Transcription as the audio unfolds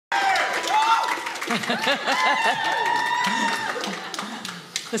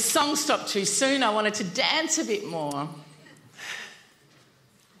The song stopped too soon. I wanted to dance a bit more.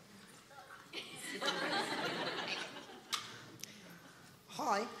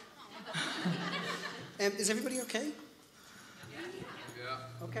 Hi. Is everybody okay? Yeah.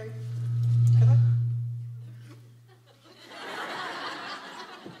 Okay. Can I?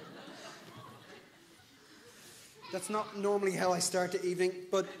 That's not normally how I start the evening,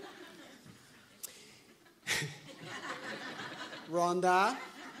 but... Rhonda.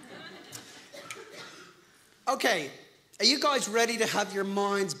 Okay, are you guys ready to have your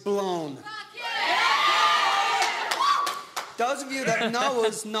minds blown? Those of you that know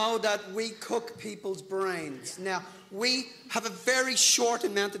us know that we cook people's brains. Now, we have a very short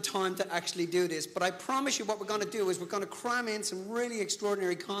amount of time to actually do this, but I promise you what we're going to do is we're going to cram in some really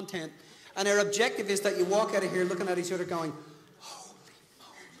extraordinary content, and our objective is that you walk out of here looking at each other going, holy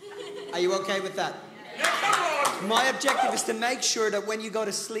moly. Are you okay with that? My objective is to make sure that when you go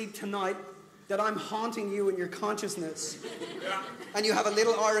to sleep tonight, that I'm haunting you in your consciousness, and you have a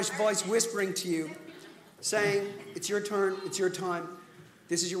little Irish voice whispering to you, saying, it's your turn, it's your time,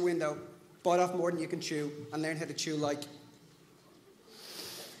 this is your window, bite off more than you can chew, and learn how to chew like...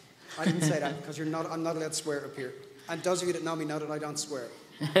 I didn't say that, because I'm not allowed to swear up here. And those of you that know me know that I don't swear.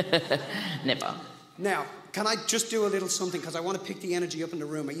 Never. Now, can I just do a little something, because I want to pick the energy up in the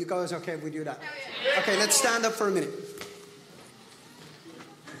room. Are you guys okay if we do that? Okay, let's stand up for a minute.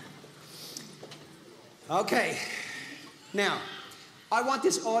 Okay. Now, I want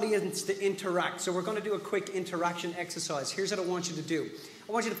this audience to interact, so we're going to do a quick interaction exercise. Here's what I want you to do.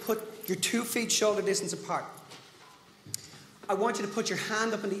 I want you to put your 2 feet shoulder distance apart. I want you to put your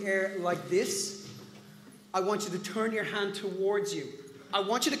hand up in the air like this. I want you to turn your hand towards you. I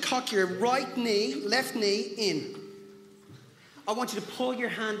want you to cock your right knee, left knee in. I want you to pull your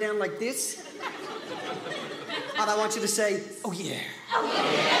hand down like this. And I want you to say, oh yeah. Oh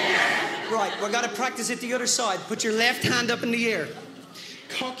yeah. Right, we're going to practice it the other side. Put your left hand up in the air.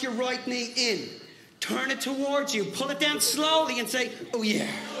 Cock your right knee in. Turn it towards you. Pull it down slowly and say, oh yeah.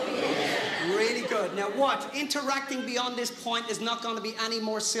 Oh yeah. Really good. Now watch, interacting beyond this point is not going to be any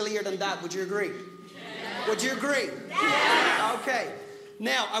more sillier than that. Would you agree? Yeah. Would you agree? Yeah. Okay.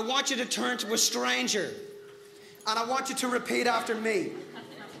 Now, I want you to turn to a stranger. And I want you to repeat after me.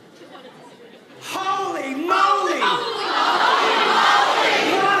 Holy moly! Holy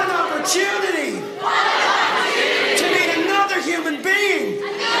moly! What an opportunity! To meet another human being!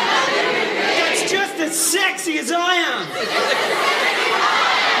 That's just as sexy as I am!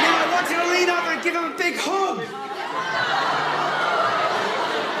 Now I want you to lean over and give him a big hug!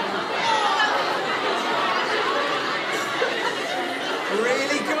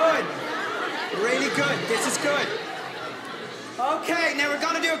 Really good! Really good. This is good. Okay, now we're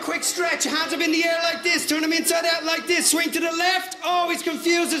going to do a quick stretch. Hands up in the air like this. Turn them inside out like this. Swing to the left. Always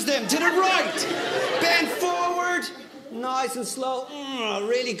confuses them. To the right. Bend forward. Nice and slow.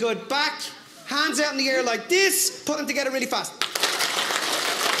 Really good. Back. Hands out in the air like this. Put them together really fast.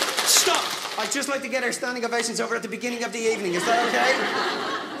 Stop. I'd just like to get our standing ovations over at the beginning of the evening. Is that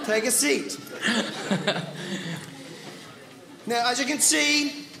okay? Take a seat. Now, as you can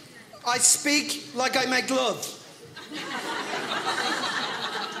see, I speak like I make love.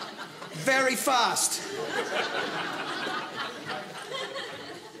 Very fast.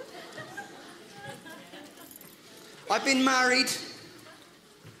 I've been married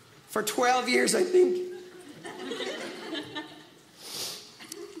for 12 years, I think.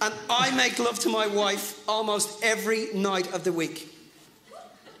 And I make love to my wife almost every night of the week.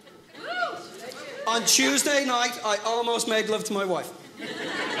 On Tuesday night, I almost made love to my wife.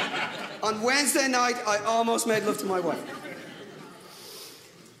 On Wednesday night, I almost made love to my wife.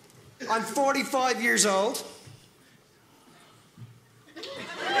 I'm 45 years old.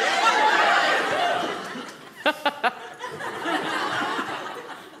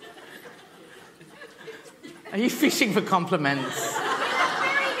 Are you fishing for compliments?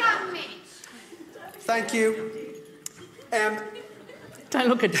 Thank you. Don't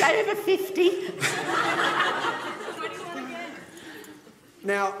look a day over 50.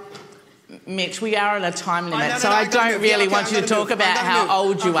 Now, Mitch, we are on a time limit, so I don't really want you to talk about how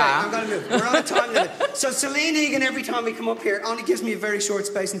old you are. I'm going to move. We're on a time limit. So Celine Egan, every time we come up here, only gives me a very short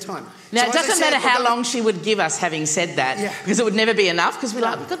space in time. Now, so it doesn't matter how long she would give us having said that, because it would never be enough, because we've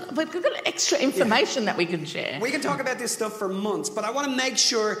got extra information that we can share. We can talk about this stuff for months, but I want to make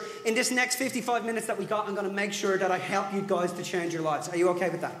sure in this next 55 minutes that we got, I'm going to make sure that I help you guys to change your lives. Are you okay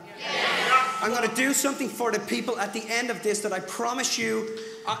with that? Yeah. I'm going to do something for the people at the end of this that I promise you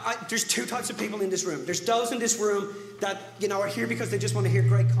there's two types of people in this room. There's those in this room that, you know, are here because they just want to hear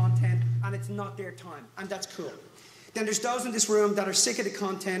great content and it's not their time, and that's cool. Then there's those in this room that are sick of the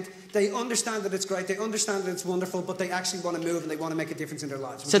content. They understand that it's great. They understand that it's wonderful, but they actually want to move and they want to make a difference in their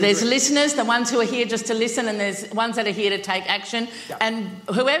lives. So there's listeners, the ones who are here just to listen, and there's ones that are here to take action. Yeah. And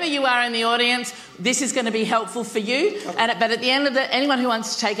whoever you are in the audience, this is going to be helpful for you. Okay. But at the end of anyone who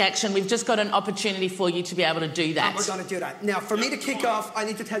wants to take action, we've just got an opportunity for you to be able to do that. And we're going to do that. Now, for me to kick off, I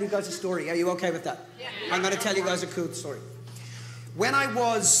need to tell you guys a story. Are you okay with that? Yeah. I'm going to tell you guys a cool story. When I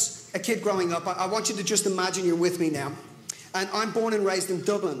was a kid growing up, I want you to just imagine you're with me now. And I'm born and raised in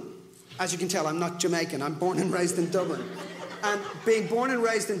Dublin. As you can tell, I'm not Jamaican. I'm born and raised in Dublin. And being born and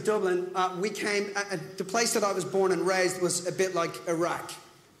raised in Dublin, the place that I was born and raised was a bit like Iraq.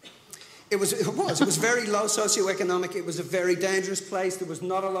 It was very low socioeconomic. It was a very dangerous place. There was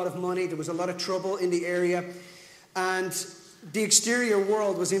not a lot of money. There was a lot of trouble in the area. And the exterior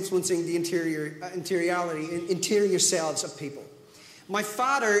world was influencing the interior selves of people. My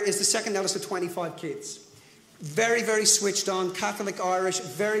father is the second eldest of 25 kids. Very, very switched on, Catholic Irish,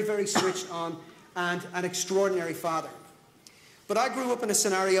 very, very switched on, and an extraordinary father. But I grew up in a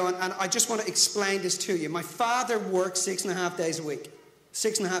scenario, and I just want to explain this to you. My father worked 6.5 days a week.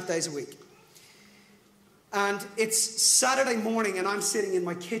 6.5 days a week. And it's Saturday morning, and I'm sitting in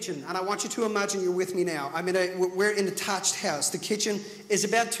my kitchen, and I want you to imagine you're with me now. We're in a detached house. The kitchen is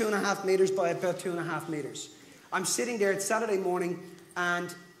about 2.5 meters by about 2.5 meters. I'm sitting there, it's Saturday morning,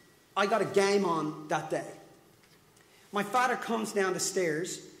 and I got a game on that day. My father comes down the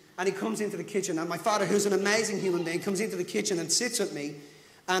stairs and he comes into the kitchen, and my father, who's an amazing human being, comes into the kitchen and sits with me,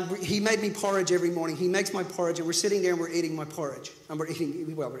 and he made me porridge every morning. He makes my porridge, and we're sitting there and we're eating my porridge. And we're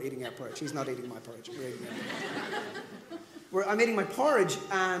eating our porridge. He's not eating my porridge. We're eating it. I'm eating my porridge,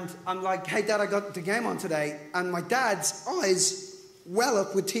 and I'm like, hey, Dad, I got the game on today. And my dad's eyes well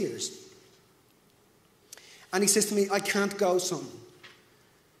up with tears. And he says to me, I can't go, son.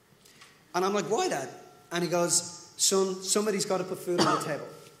 And I'm like, why, Dad? And he goes, son, somebody's got to put food on the table.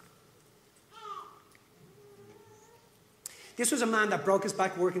 This was a man that broke his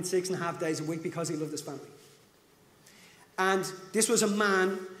back working 6.5 days a week because he loved his family. And this was a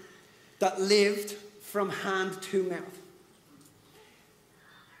man that lived from hand to mouth.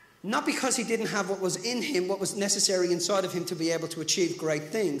 Not because he didn't have what was in him, what was necessary inside of him to be able to achieve great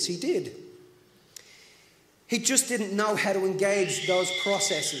things. He did. He just didn't know how to engage those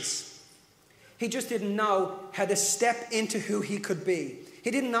processes. He just didn't know how to step into who he could be. He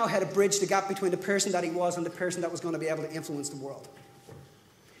didn't know how to bridge the gap between the person that he was and the person that was going to be able to influence the world.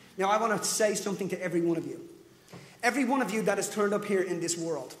 Now, I want to say something to every one of you. Every one of you that has turned up here in this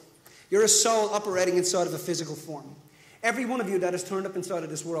world, you're a soul operating inside of a physical form. Every one of you that has turned up inside of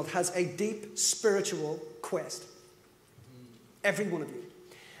this world has a deep spiritual quest. Every one of you.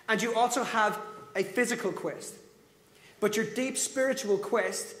 And you also have a physical quest. But your deep spiritual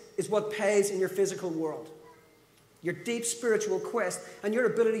quest is what pays in your physical world. Your deep spiritual quest and your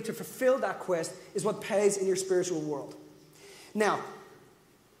ability to fulfill that quest is what pays in your spiritual world. Now,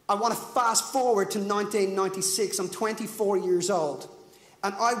 I want to fast forward to 1996. I'm 24 years old.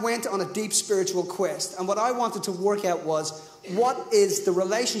 And I went on a deep spiritual quest. And what I wanted to work out was, what is the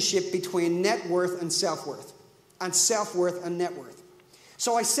relationship between net worth and self-worth? And self-worth and net worth.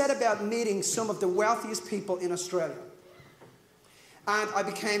 So I set about meeting some of the wealthiest people in Australia. And I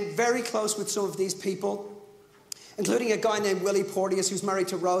became very close with some of these people, including a guy named Willie Porteous, who's married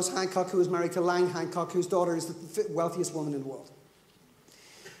to Rose Hancock, who is married to Lang Hancock, whose daughter is the wealthiest woman in the world.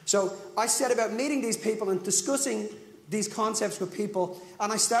 So I set about meeting these people and discussing these concepts with people,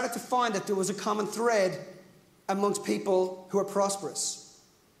 and I started to find that there was a common thread amongst people who are prosperous.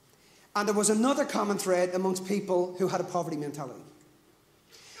 And there was another common thread amongst people who had a poverty mentality.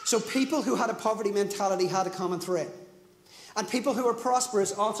 So people who had a poverty mentality had a common thread. And people who are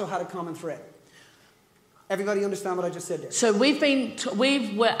prosperous also had a common thread. Everybody understand what I just said there? So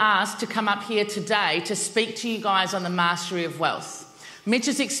we were asked to come up here today to speak to you guys on the mastery of wealth.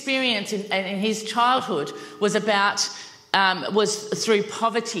 Mitch's experience in his childhood was through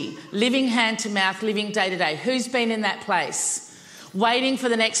poverty, living hand to mouth, living day to day. Who's been in that place? Waiting for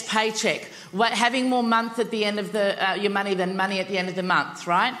the next paycheck, having more month at the end of your money than money at the end of the month,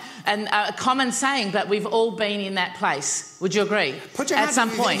 right? And a common saying, but we've all been in that place. Would you agree? Put your hand at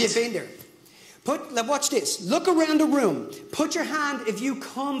some point. If you've been there. Watch this. Look around the room. Put your hand if you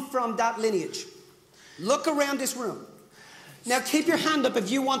come from that lineage. Look around this room. Now keep your hand up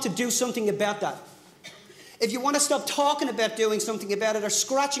if you want to do something about that. If you want to stop talking about doing something about it or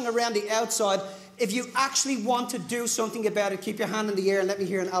scratching around the outside, if you actually want to do something about it, keep your hand in the air and let me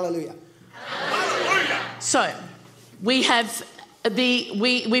hear an hallelujah. Hallelujah. So we have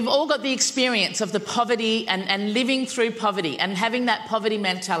we've all got the experience of the poverty and living through poverty and having that poverty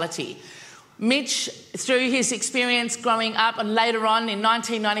mentality. Mitch, through his experience growing up, and later on in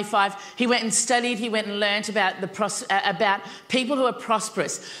 1995, he went and studied, he went and learnt about people who are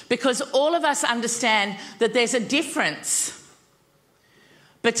prosperous, because all of us understand that there's a difference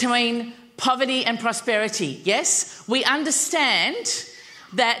between poverty and prosperity. Yes, we understand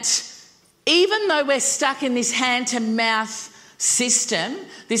that even though we're stuck in this hand-to-mouth system,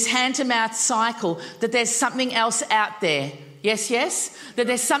 this hand-to-mouth cycle, that there's something else out there. Yes, yes? That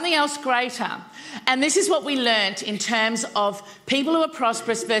there's something else greater. And this is what we learnt in terms of people who are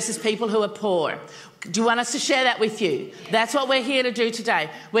prosperous versus people who are poor. Do you want us to share that with you? That's what we're here to do today.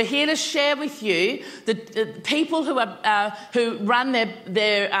 We're here to share with you the people who run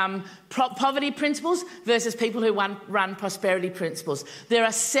their poverty principles versus people who run prosperity principles. There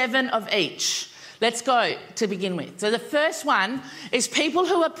are 7 of each. Let's go to begin with. So the first one is people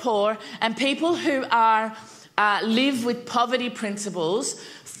who are poor and people who are live with poverty principles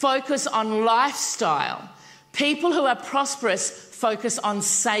focus on lifestyle. People who are prosperous focus on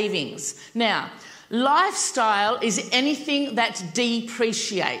savings. Now, lifestyle is anything that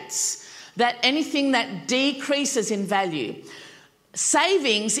depreciates, anything that decreases in value.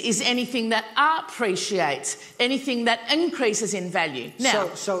 Savings is anything that appreciates, anything that increases in value.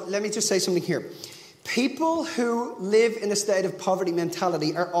 Now, so let me just say something here. People who live in a state of poverty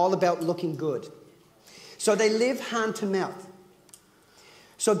mentality are all about looking good. So they live hand to mouth.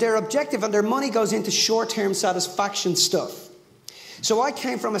 So their objective and their money goes into short-term satisfaction stuff. So I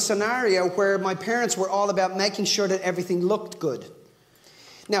came from a scenario where my parents were all about making sure that everything looked good.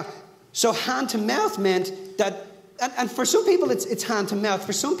 Now, so hand to mouth meant that, and for some people it's hand to mouth,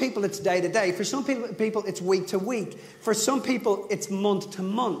 for some people it's day to day, for some people it's week to week, for some people it's month to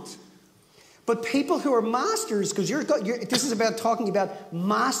month. But people who are masters, because this is about talking about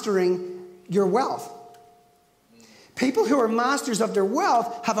mastering your wealth. People who are masters of their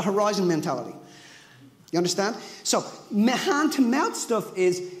wealth have a horizon mentality. You understand? So hand-to-mouth stuff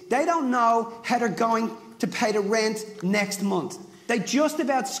is they don't know how they're going to pay the rent next month. They just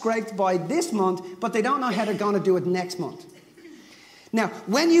about scraped by this month, but they don't know how they're going to do it next month. Now,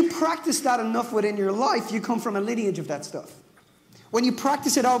 when you practice that enough within your life, you come from a lineage of that stuff. When you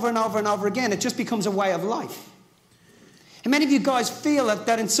practice it over and over and over again, it just becomes a way of life. And many of you guys feel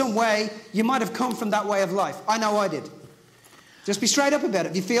that in some way you might have come from that way of life. I know I did. Just be straight up about it.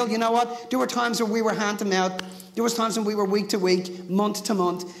 If you feel, you know what, there were times when we were hand to mouth. There was times when we were week to week, month to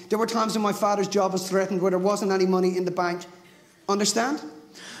month. There were times when my father's job was threatened where there wasn't any money in the bank. Understand?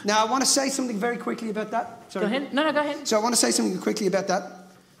 Now, I want to say something very quickly about that. Sorry. Go ahead. No, go ahead. So I want to say something quickly about that.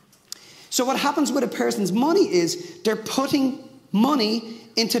 So what happens with a person's money is they're putting money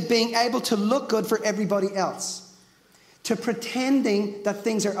into being able to look good for everybody else, to pretending that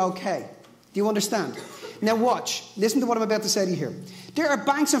things are okay. Do you understand? Now watch. Listen to what I'm about to say to you here. There are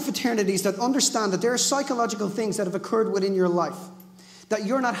banks and fraternities that understand that there are psychological things that have occurred within your life that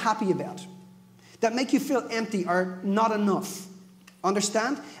you're not happy about, that make you feel empty or not enough.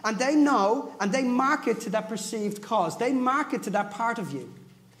 Understand? And they know, and they market to that perceived cause. They market to that part of you.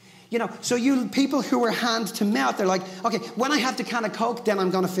 You know, so you people who are hand to mouth, they're like, okay, when I have the can of Coke, then I'm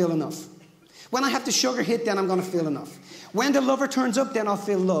going to feel enough. When I have the sugar hit, then I'm going to feel enough. When the lover turns up, then I'll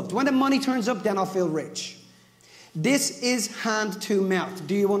feel loved. When the money turns up, then I'll feel rich. This is hand to mouth.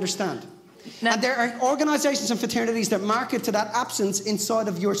 Do you understand? Now, and there are organizations and fraternities that market to that absence inside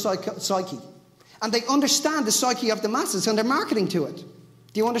of your psyche. And they understand the psyche of the masses and they're marketing to it.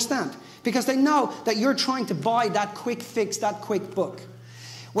 Do you understand? Because they know that you're trying to buy that quick fix, that quick book.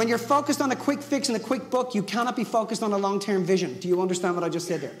 When you're focused on a quick fix and a quick book, you cannot be focused on a long-term vision. Do you understand what I just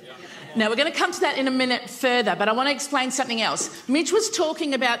said there? Yeah. Now, we're going to come to that in a minute further, but I want to explain something else. Mitch was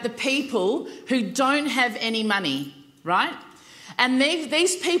talking about the people who don't have any money, right? And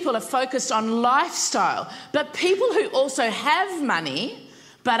these people are focused on lifestyle. But people who also have money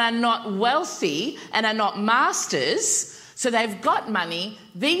but are not wealthy and are not masters, so they've got money,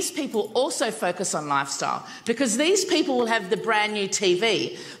 these people also focus on lifestyle, because these people will have the brand new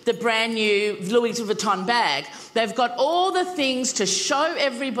TV, the brand new Louis Vuitton bag. They've got all the things to show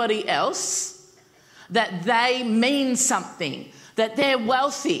everybody else that they mean something, that they're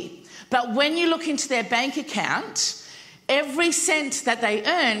wealthy. But when you look into their bank account, every cent that they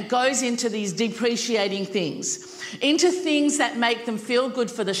earn goes into these depreciating things, into things that make them feel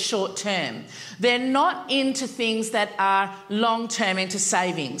good for the short term. They're not into things that are long-term, into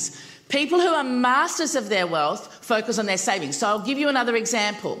savings. People who are masters of their wealth focus on their savings. So I'll give you another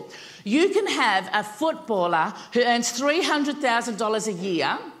example. You can have a footballer who earns $300,000 a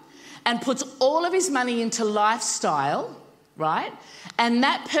year and puts all of his money into lifestyle, right? And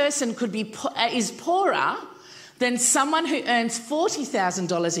that person is poorer than someone who earns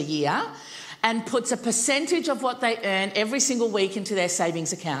 $40,000 a year and puts a percentage of what they earn every single week into their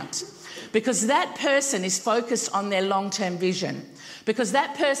savings account. Because that person is focused on their long-term vision. Because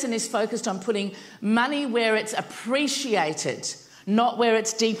that person is focused on putting money where it's appreciated, not where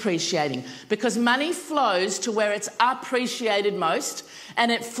it's depreciating. Because money flows to where it's appreciated most,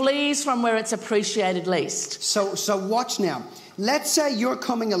 and it flees from where it's appreciated least. So watch now. Let's say you're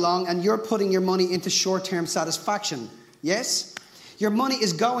coming along and you're putting your money into short-term satisfaction. Yes? Your money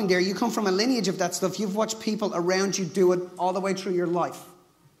is going there. You come from a lineage of that stuff. You've watched people around you do it all the way through your life.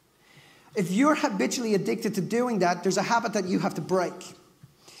 If you're habitually addicted to doing that, there's a habit that you have to break.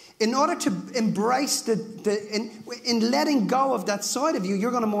 In order to embrace in letting go of that side of you,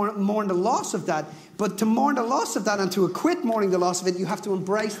 you're going to mourn the loss of that. But to mourn the loss of that and to quit mourning the loss of it, you have to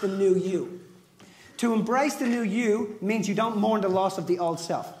embrace the new you. To embrace the new you means you don't mourn the loss of the old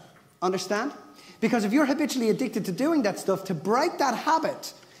self. Understand? Because if you're habitually addicted to doing that stuff, to break that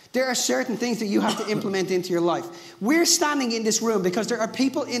habit, there are certain things that you have to implement into your life. We're standing in this room because there are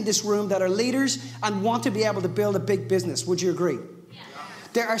people in this room that are leaders and want to be able to build a big business. Would you agree? Yeah.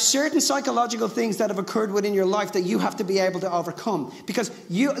 There are certain psychological things that have occurred within your life that you have to be able to overcome. Because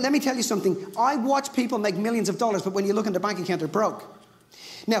let me tell you something. I watch people make millions of dollars, but when you look in their bank account, they're broke.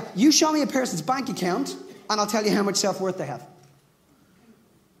 Now, you show me a person's bank account, and I'll tell you how much self-worth they have.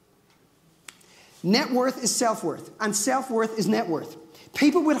 Net worth is self-worth, and self-worth is net worth.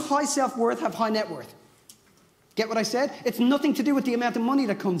 People with high self-worth have high net worth. Get what I said? It's nothing to do with the amount of money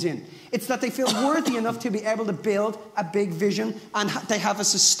that comes in. It's that they feel worthy enough to be able to build a big vision, and they have a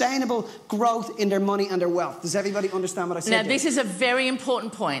sustainable growth in their money and their wealth. Does everybody understand what I said? Now, this is a very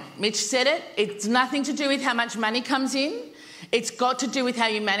important point. Mitch said it. It's nothing to do with how much money comes in. It's got to do with how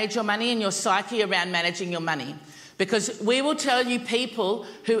you manage your money and your psyche around managing your money. Because we will tell you people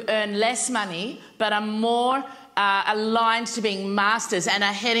who earn less money but are more aligned to being masters and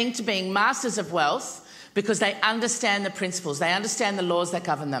are heading to being masters of wealth because they understand the principles. They understand the laws that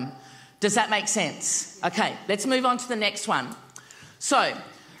govern them. Does that make sense? Okay, let's move on to the next one. So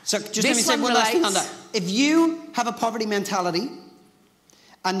just let me say one last thing on that. If you have a poverty mentality,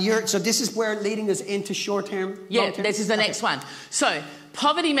 and so this is where leading us into short-term, long-term? This is the next one. So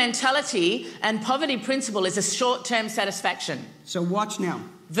poverty mentality and poverty principle is a short-term satisfaction. So watch now.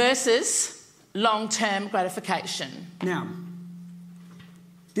 Versus long-term gratification. Now,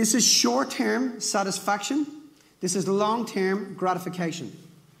 this is short-term satisfaction. This is long-term gratification.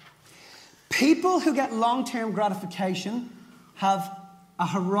 People who get long-term gratification have a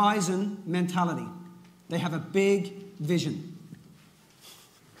horizon mentality. They have a big vision.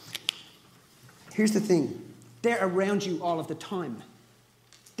 Here's the thing. They're around you all of the time.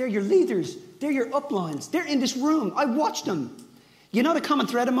 They're your leaders. They're your uplines. They're in this room. I watch them. You know the common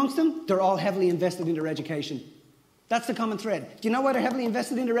thread amongst them? They're all heavily invested in their education. That's the common thread. Do you know why they're heavily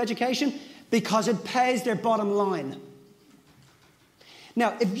invested in their education? Because it pays their bottom line.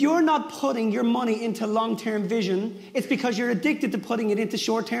 Now, if you're not putting your money into long-term vision, it's because you're addicted to putting it into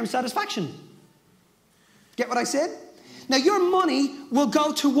short-term satisfaction. Get what I said? Now, your money will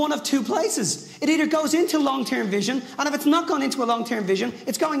go to one of two places. It either goes into long-term vision, and if it's not gone into a long-term vision,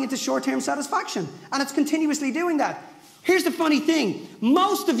 it's going into short-term satisfaction. And it's continuously doing that. Here's the funny thing.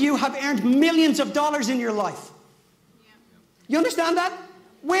 Most of you have earned millions of dollars in your life. You understand that?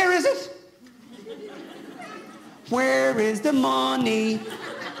 Where is it? Where is the money?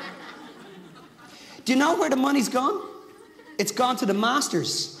 Do you know where the money's gone? It's gone to the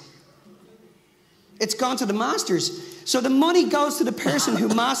masters. It's gone to the masters. So the money goes to the person who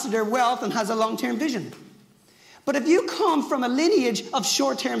mastered their wealth and has a long-term vision. But if you come from a lineage of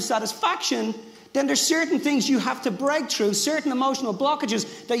short-term satisfaction, then there's certain things you have to break through, certain emotional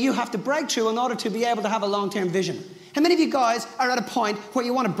blockages that you have to break through in order to be able to have a long-term vision. How many of you guys are at a point where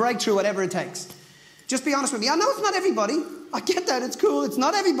you want to break through whatever it takes? Just be honest with me. I know it's not everybody. I get that. It's cool. It's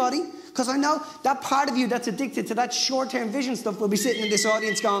not everybody. Because I know that part of you that's addicted to that short-term vision stuff will be sitting in this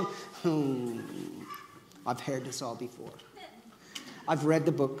audience going, I've heard this all before. I've read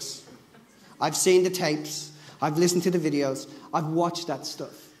the books. I've seen the tapes. I've listened to the videos. I've watched that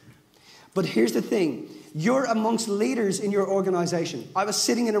stuff. But here's the thing. You're amongst leaders in your organization. I was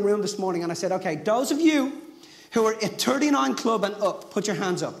sitting in a room this morning and I said, okay, those of you who are at 39 club and up, put your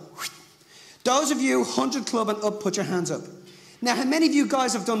hands up. Those of you 100 club and up, put your hands up. Now, how many of you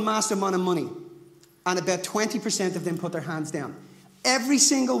guys have done mastermind and money? And about 20% of them put their hands down. Every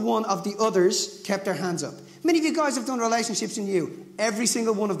single one of the others kept their hands up. Many of you guys have done relationships in you. Every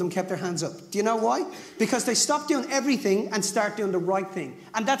single one of them kept their hands up. Do you know why? Because they stopped doing everything and start doing the right thing.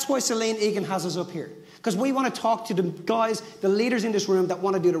 And that's why Celine Egan has us up here. Because we want to talk to the guys, the leaders in this room that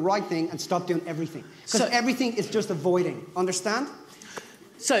want to do the right thing and stop doing everything. Because everything is just avoiding. Understand?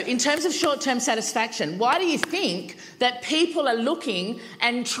 So in terms of short-term satisfaction, why do you think that people are looking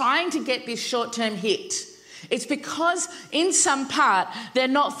and trying to get this short-term hit? It's because in some part they're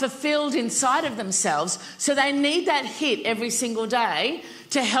not fulfilled inside of themselves, so they need that hit every single day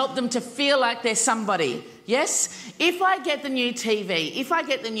to help them to feel like they're somebody. Yes? If I get the new TV, if I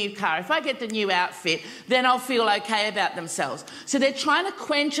get the new car, if I get the new outfit, then I'll feel okay about themselves. So they're trying to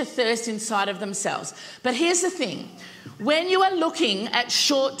quench a thirst inside of themselves. But here's the thing. When you are looking at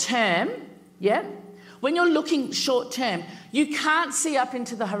short term, when you're looking short term, you can't see up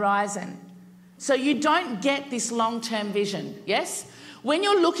into the horizon. So you don't get this long-term vision, yes? When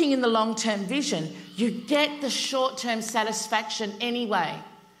you're looking in the long-term vision, you get the short-term satisfaction anyway,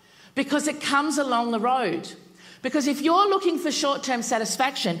 because it comes along the road. Because if you're looking for short-term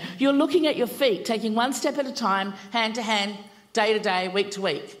satisfaction, you're looking at your feet, taking one step at a time, hand to hand, day to day, week to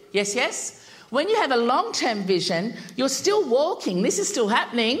week. Yes, yes? When you have a long-term vision, you're still walking. This is still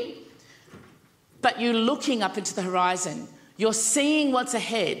happening, but you're looking up into the horizon. You're seeing what's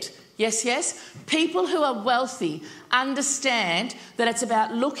ahead. Yes, yes? People who are wealthy understand that it's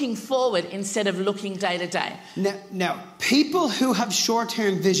about looking forward instead of looking day to day. Now, people who have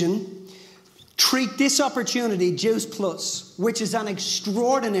short-term vision treat this opportunity Juice Plus, which is an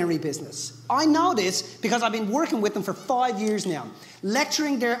extraordinary business. I know this because I've been working with them for 5 years now,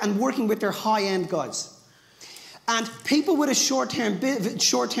 lecturing there and working with their high-end guys. And people with a short-term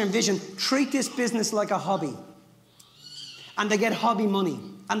vision treat this business like a hobby. And they get hobby money.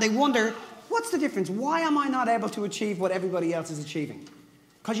 And they wonder, what's the difference? Why am I not able to achieve what everybody else is achieving?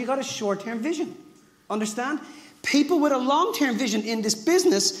 Because you got a short-term vision. Understand? People with a long-term vision in this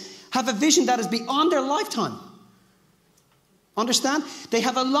business have a vision that is beyond their lifetime. Understand? They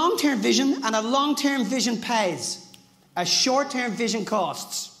have a long-term vision, and a long-term vision pays. A short-term vision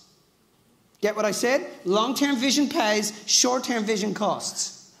costs. Get what I said? Long-term vision pays, short-term vision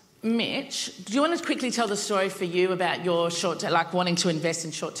costs. Mitch, do you want to quickly tell the story for you about your short-term, like wanting to invest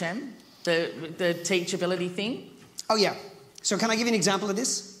in short-term, the teachability thing? Oh, yeah. So can I give you an example of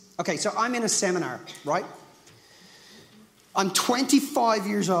this? Okay, so I'm in a seminar, right? I'm 25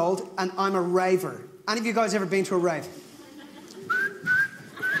 years old and I'm a raver. Any of you guys ever been to a rave?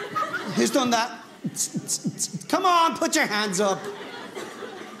 Who's done that? Come on, put your hands up.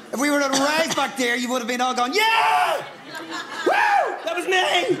 If we were at a rave back there, you would have been all going, yeah! Woo! That was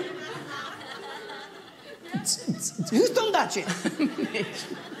me! Who's done that shit?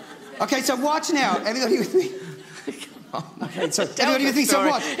 Okay, so watch now. Everybody with me? Okay, so everybody with me, so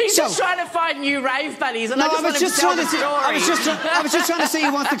watch. He's just trying to find new rave buddies, and I was just trying to see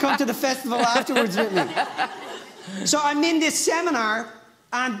who wants to come to the festival afterwards with me. So I'm in this seminar,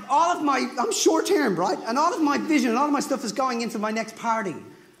 and I'm short-term, right? And all of my vision and all of my stuff is going into my next party.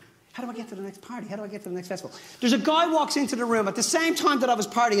 How do I get to the next party? How do I get to the next festival? There's a guy walks into the room at the same time that I was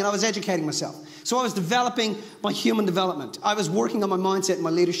partying, and I was educating myself. So I was developing my human development. I was working on my mindset and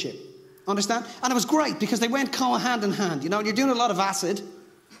my leadership. Understand? And it was great because they went hand in hand. You know, you're doing a lot of acid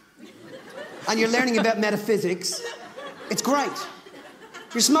and you're learning about metaphysics. It's great.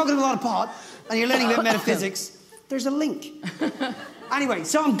 You're smoking a lot of pot and you're learning about metaphysics. There's a link. Anyway,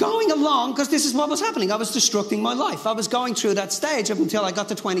 so I'm going along because this is what was happening. I was destructing my life. I was going through that stage up until I got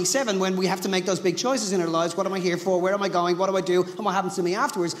to 27 when we have to make those big choices in our lives. What am I here for? Where am I going? What do I do? And what happens to me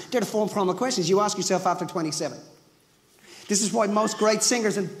afterwards? They're the four prominent questions you ask yourself after 27. This is why most great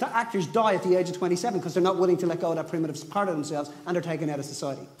singers and actors die at the age of 27 because they're not willing to let go of that primitive part of themselves and they're taken out of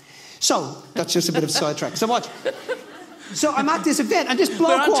society. So, that's just a bit of a sidetrack. So watch. So I'm at this event and this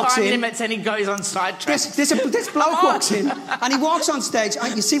bloke walks in. Limits and he goes on sidetrack. This bloke walks in and he walks on stage.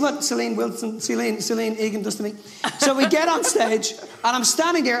 You see what Celine Egan does to me? So we get on stage and I'm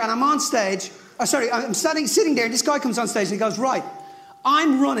standing there and I'm on stage. I'm sitting there. This guy comes on stage and he goes, right,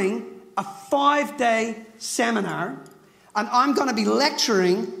 I'm running a 5-day seminar and I'm going to be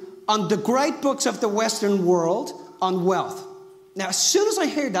lecturing on the great books of the Western world on wealth. Now, as soon as I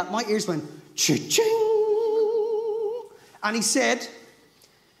heard that, my ears went, cha-ching. And he said,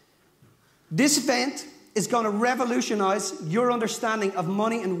 this event is going to revolutionize your understanding of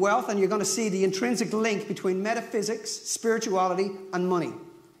money and wealth, and you're going to see the intrinsic link between metaphysics, spirituality, and money.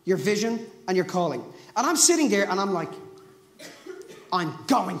 Your vision and your calling. And I'm sitting there and I'm like, I'm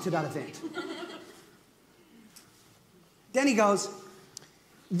going to that event. Then he goes,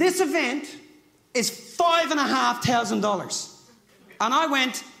 this event is $5,500. And I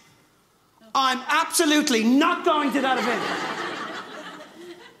went, I'm absolutely not going to that event.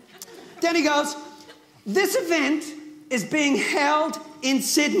 Then he goes, this event is being held in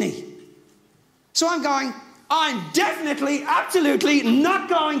Sydney. So I'm going, I'm definitely, absolutely not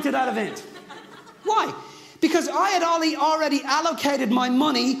going to that event. Why? Because I had already allocated my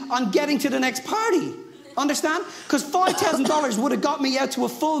money on getting to the next party. Understand? Because $5,000 would have got me out to a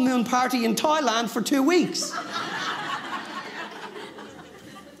full moon party in Thailand for 2 weeks.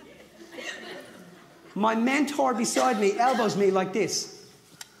 My mentor beside me elbows me like this.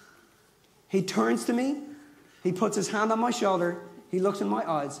 He turns to me, he puts his hand on my shoulder, he looks in my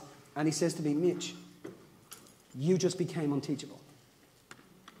eyes, and he says to me, Mitch, you just became unteachable.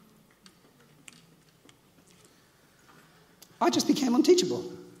 I just became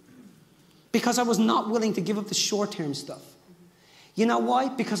unteachable. Because I was not willing to give up the short-term stuff. You know why?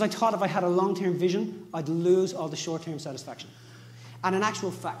 Because I thought if I had a long-term vision, I'd lose all the short-term satisfaction. And in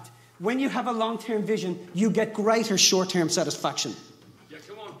actual fact, when you have a long-term vision, you get greater short-term satisfaction. Yeah,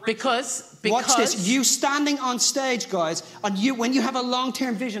 come on. Because... Watch this. You standing on stage, guys, and when you have a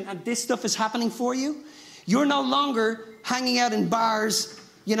long-term vision and this stuff is happening for you, you're no longer hanging out in bars,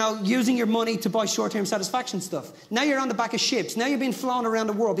 you know, using your money to buy short-term satisfaction stuff. Now you're on the back of ships. Now you're being flown around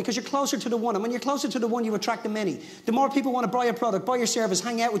the world because you're closer to the one. And when you're closer to the one, you attract the many. The more people want to buy your product, buy your service,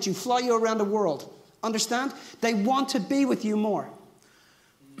 hang out with you, fly you around the world. Understand? They want to be with you more.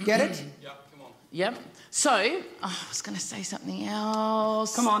 Get it? Yeah, come on. Yep. So, I was going to say something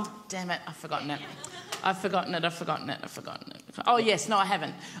else. Come on. Damn it, I've forgotten it. I've forgotten it. Oh, yes, no, I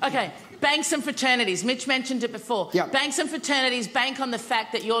haven't. Okay, banks and fraternities. Mitch mentioned it before. Yep. Banks and fraternities bank on the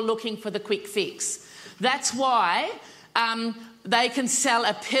fact that you're looking for the quick fix. That's why they can sell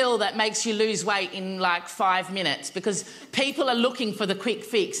a pill that makes you lose weight in like 5 minutes because people are looking for the quick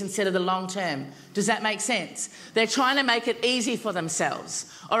fix instead of the long term. Does that make sense? They're trying to make it easy for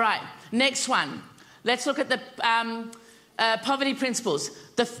themselves. All right, next one. Let's look at the poverty principles.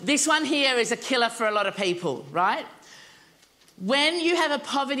 This one here is a killer for a lot of people, right? When you have a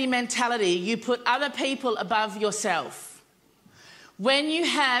poverty mentality, you put other people above yourself. When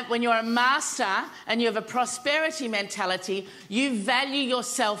you're a master and you have a prosperity mentality, you value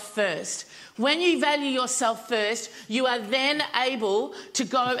yourself first. When you value yourself first, you are then able to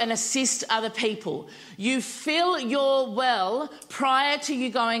go and assist other people. You fill your well prior to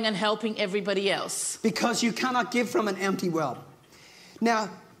you going and helping everybody else. Because you cannot give from an empty well. Now,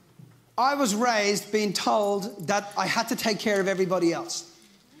 I was raised being told that I had to take care of everybody else.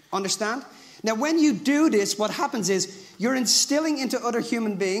 Understand? Now, when you do this, what happens is you're instilling into other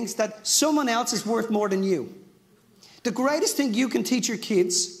human beings that someone else is worth more than you. The greatest thing you can teach your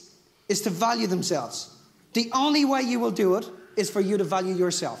kids is to value themselves. The only way you will do it is for you to value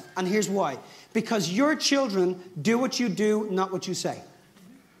yourself. And here's why. Because your children do what you do, not what you say.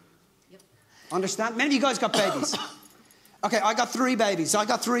 Yep. Understand? Many of you guys got babies. Okay, I got 3 babies. I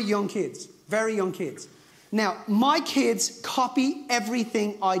got 3 young kids. Very young kids. Now, my kids copy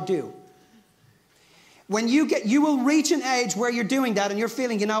everything I do. When you will reach an age where you're doing that and you're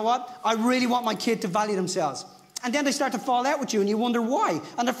feeling, you know what? I really want my kid to value themselves. And then they start to fall out with you and you wonder why.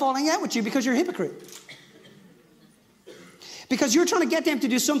 And they're falling out with you because you're a hypocrite. Because you're trying to get them to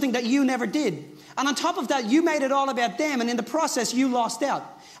do something that you never did. And on top of that, you made it all about them. And in the process, you lost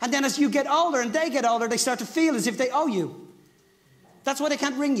out. And then as you get older and they get older, they start to feel as if they owe you. That's why they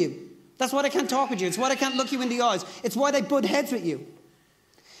can't ring you. That's why they can't talk with you. It's why they can't look you in the eyes. It's why they butt heads with you.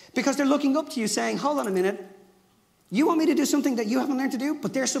 Because they're looking up to you saying, hold on a minute. You want me to do something that you haven't learned to do?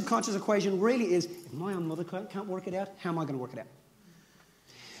 But their subconscious equation really is, if my own mother can't work it out, how am I going to work it out?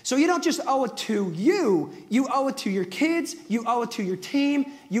 So you don't just owe it to you. You owe it to your kids. You owe it to your team.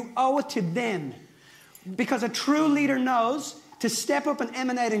 You owe it to them. Because a true leader knows to step up and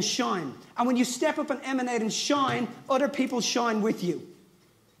emanate and shine. And when you step up and emanate and shine, other people shine with you.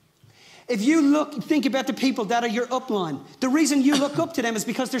 If you think about the people that are your upline, the reason you look up to them is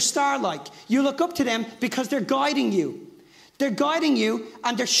because they're star-like. You look up to them because they're guiding you. They're guiding you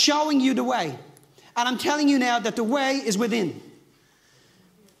and they're showing you the way. And I'm telling you now that the way is within.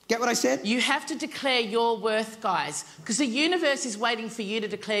 Get what I said? You have to declare your worth, guys, because the universe is waiting for you to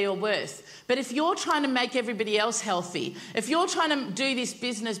declare your worth. But if you're trying to make everybody else healthy, if you're trying to do this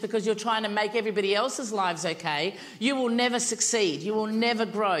business because you're trying to make everybody else's lives okay, you will never succeed. You will never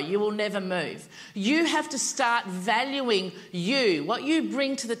grow. You will never move. You have to start valuing you, what you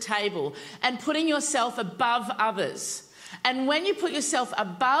bring to the table, and putting yourself above others. And when you put yourself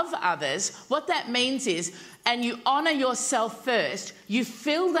above others, what that means is, and you honour yourself first, you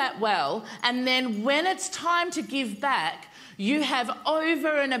fill that well, and then when it's time to give back, you have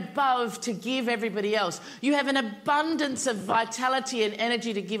over and above to give everybody else. You have an abundance of vitality and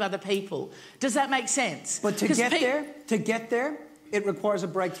energy to give other people. Does that make sense? But to get there, It requires a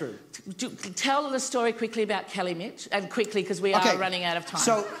breakthrough. Tell the story quickly about Kelly, Mitch, and quickly because we are running out of time.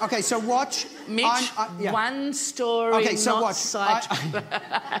 So watch. Mitch, one story, okay, so not watch. side.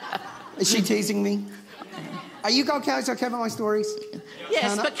 Is she teasing me? Are you okay with my stories?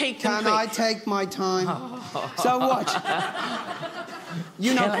 Yes, but keep them quick. Can I take my time? So watch.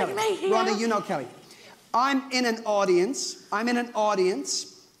 You know Kelly. Rhonda, you know Kelly. I'm in an audience,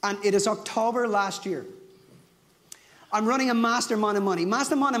 and it is October last year. I'm running a mastermind of money.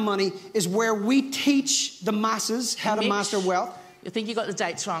 Mastermind of money is where we teach the masses how to master wealth. I think you got the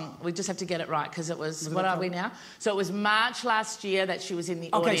dates wrong. We just have to get it right because it was what are we now? So it was March last year that she was in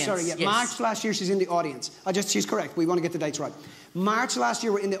the audience. Okay, sorry, yeah. Yes. March last year she's in the audience. She's correct. We want to get the dates right. March last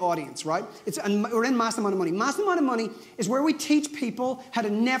year we're in the audience, right? And we're in Mastermind of Money. Mastermind of Money is where we teach people how to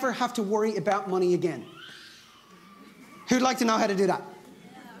never have to worry about money again. Who'd like to know how to do that?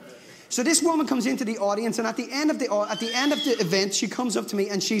 So this woman comes into the audience, and at the end of the event, she comes up to me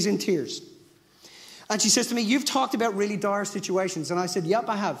and she's in tears. And she says to me, "You've talked about really dire situations." And I said, "Yep,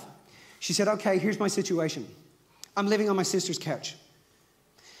 I have." She said, "Okay, here's my situation. I'm living on my sister's couch.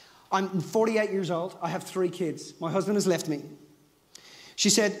 I'm 48 years old. I have 3 kids. My husband has left me." She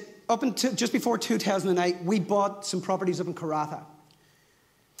said, up until just before 2008, we bought some properties up in Karratha.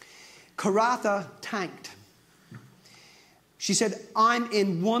 Karratha tanked. She said, "I'm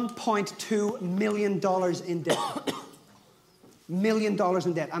in $1.2 million in debt." $1 million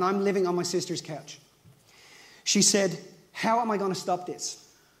in debt. And I'm living on my sister's couch. She said, "How am I going to stop this?"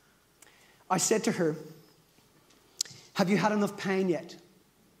 I said to her, "Have you had enough pain yet?"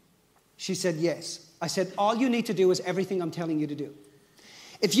 She said, "Yes." I said, "All you need to do is everything I'm telling you to do.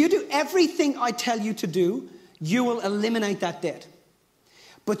 If you do everything I tell you to do, you will eliminate that debt.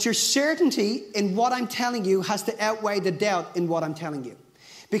 But your certainty in what I'm telling you has to outweigh the doubt in what I'm telling you.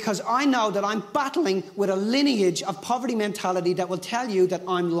 Because I know that I'm battling with a lineage of poverty mentality that will tell you that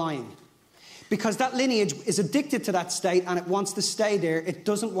I'm lying. Because that lineage is addicted to that state and it wants to stay there. It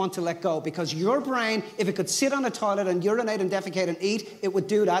doesn't want to let go. Because your brain, if it could sit on a toilet and urinate and defecate and eat, it would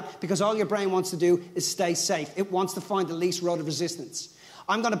do that because all your brain wants to do is stay safe. It wants to find the least road of resistance.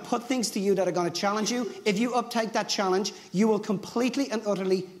 I'm going to put things to you that are going to challenge you. If you uptake that challenge, you will completely and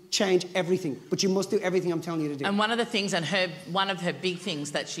utterly change everything. But you must do everything I'm telling you to do." And one of the things, and one of her big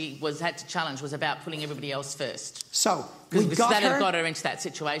things that she had to challenge was about putting everybody else first. So because that had got her into that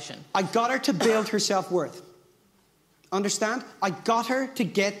situation. I got her to build her self-worth. Understand? I got her to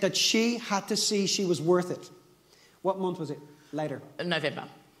get that she had to see she was worth it. What month was it? Later.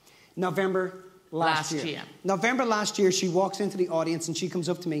 November last year. November last year, she walks into the audience and she comes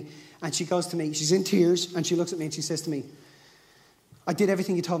up to me and she goes to me, she's in tears and she looks at me and she says to me, "I did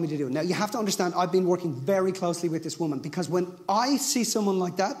everything you told me to do." Now, you have to understand, I've been working very closely with this woman because when I see someone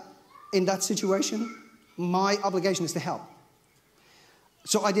like that, in that situation, my obligation is to help.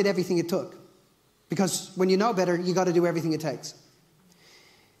 So I did everything it took. Because when you know better, you got to do everything it takes.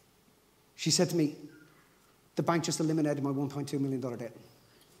 She said to me, "The bank just eliminated my $1.2 million debt.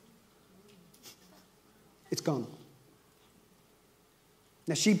 It's gone."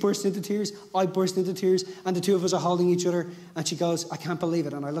 Now, she burst into tears, I burst into tears, and the two of us are holding each other, and she goes, "I can't believe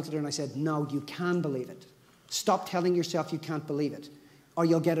it." And I looked at her and I said, "No, you can believe it. Stop telling yourself you can't believe it, or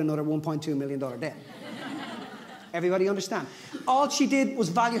you'll get another $1.2 million debt." Everybody understand? All she did was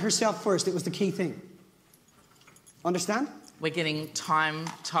value herself first. It was the key thing. Understand? We're getting time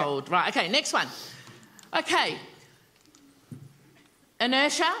told. Okay. Right, okay, next one. Okay.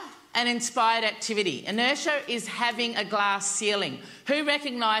 Inertia and inspired activity. Inertia is having a glass ceiling. Who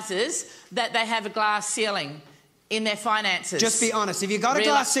recognises that they have a glass ceiling in their finances? Just be honest. If you've got a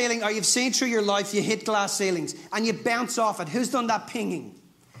glass ceiling or you've seen through your life, you hit glass ceilings and you bounce off it. Who's done that pinging?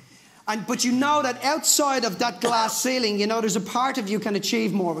 But you know that outside of that glass ceiling, you know there's a part of you can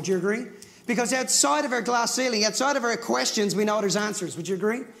achieve more. Would you agree? Because outside of our glass ceiling, outside of our questions, we know there's answers. Would you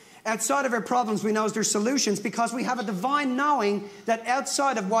agree? Outside of our problems, we know there's solutions because we have a divine knowing that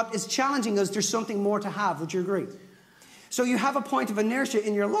outside of what is challenging us, there's something more to have. Would you agree? So you have a point of inertia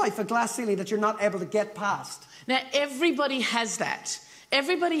in your life, a glass ceiling that you're not able to get past. Now, everybody has that.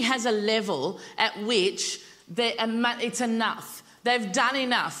 Everybody has a level at which it's enough. They've done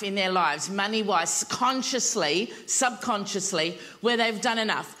enough in their lives, money-wise, consciously, subconsciously, where they've done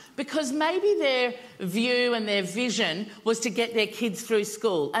enough. Because maybe their view and their vision was to get their kids through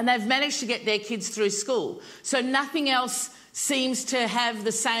school, and they've managed to get their kids through school. So nothing else seems to have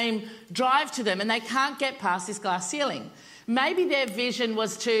the same drive to them, and they can't get past this glass ceiling. Maybe their vision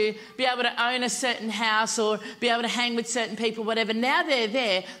was to be able to own a certain house or be able to hang with certain people, whatever. Now they're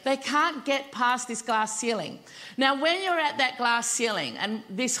there, they can't get past this glass ceiling. Now, when you're at that glass ceiling, and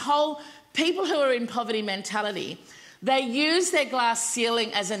this whole, people who are in poverty mentality, They use their glass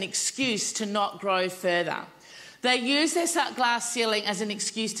ceiling as an excuse to not grow further. They use their glass ceiling as an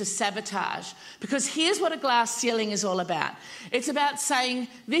excuse to sabotage, because here's what a glass ceiling is all about. It's about saying,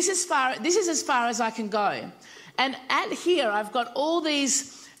 this is as far as I can go. And at here, I've got all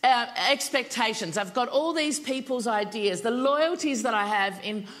these expectations. I've got all these people's ideas, the loyalties that I have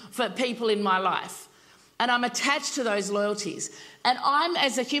for people in my life. And I'm attached to those loyalties. And I'm,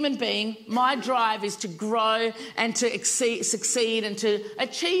 as a human being, my drive is to grow and to succeed and to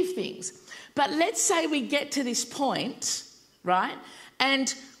achieve things. But let's say we get to this point, right,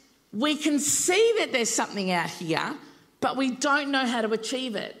 and we can see that there's something out here, but we don't know how to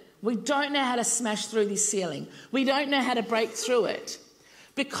achieve it. We don't know how to smash through this ceiling. We don't know how to break through it.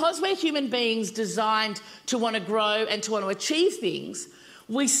 Because we're human beings designed to want to grow and to want to achieve things,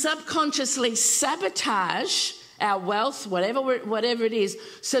 we subconsciously sabotage our wealth, whatever it is,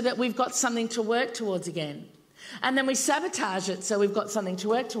 so that we've got something to work towards again. And then we sabotage it so we've got something to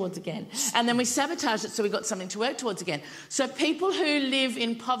work towards again. And then we sabotage it so we've got something to work towards again. So people who live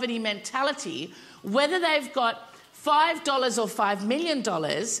in poverty mentality, whether they've got $5 or $5 million,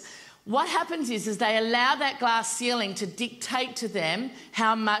 what happens is they allow that glass ceiling to dictate to them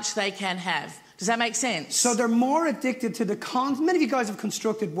how much they can have. Does that make sense? So they're more addicted to the many of you guys have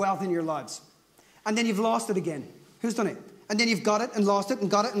constructed wealth in your lives, and then you've lost it again. Who's done it? And then you've got it and lost it and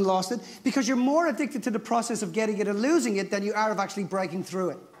got it and lost it, because you're more addicted to the process of getting it and losing it than you are of actually breaking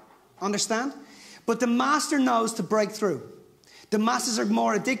through it. Understand? But the master knows to break through. The masses are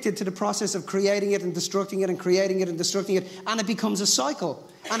more addicted to the process of creating it and destructing it and creating it and destructing it, and it becomes a cycle.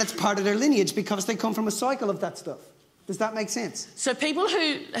 And it's part of their lineage because they come from a cycle of that stuff. Does that make sense? So people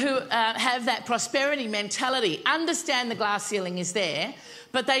who have that prosperity mentality understand the glass ceiling is there,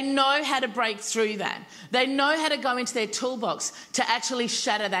 but they know how to break through that. They know how to go into their toolbox to actually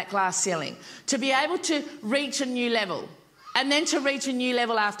shatter that glass ceiling, to be able to reach a new level, and then to reach a new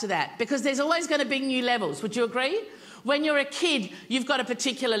level after that, because there's always going to be new levels. Would you agree? When you're a kid, you've got a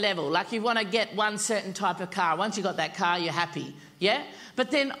particular level, like you want to get one certain type of car. Once you've got that car, you're happy, yeah? But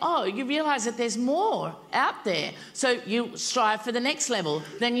then, you realise that there's more out there. So you strive for the next level,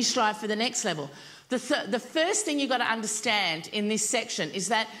 then you strive for the next level. The first thing you've got to understand in this section is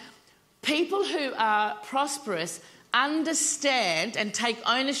that people who are prosperous understand and take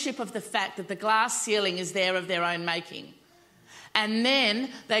ownership of the fact that the glass ceiling is there of their own making. And then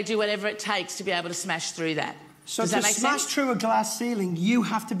they do whatever it takes to be able to smash through that. So to smash through a glass ceiling, you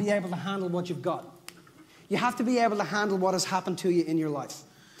have to be able to handle what you've got. You have to be able to handle what has happened to you in your life.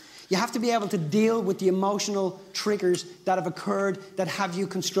 You have to be able to deal with the emotional triggers that have occurred that have you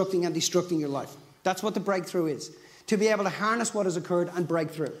constructing and destructing your life. That's what the breakthrough is. To be able to harness what has occurred and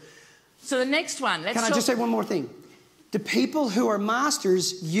break through. So the next one, Can I just say one more thing? The people who are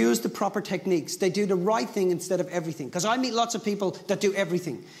masters use the proper techniques. They do the right thing instead of everything. Because I meet lots of people that do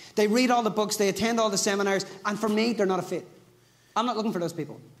everything. They read all the books, they attend all the seminars, and for me, they're not a fit. I'm not looking for those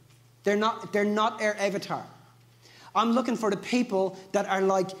people. They're not our avatar. I'm looking for the people that are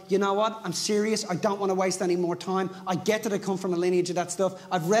like, you know what, I'm serious, I don't want to waste any more time. I get that I come from a lineage of that stuff.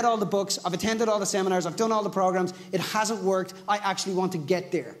 I've read all the books, I've attended all the seminars, I've done all the programs. It hasn't worked. I actually want to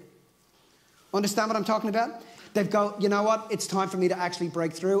get there. Understand what I'm talking about? They go, you know what, it's time for me to actually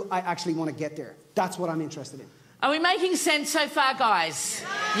break through. I actually want to get there. That's what I'm interested in. Are we making sense so far, guys?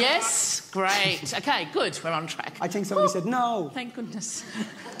 Yes? Great. Okay, good. We're on track. I think somebody said no. Thank goodness.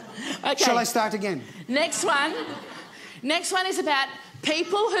 Okay. Shall I start again? Next one. Next one is about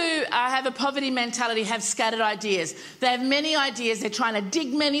people who have a poverty mentality, have scattered ideas. They have many ideas. They're trying to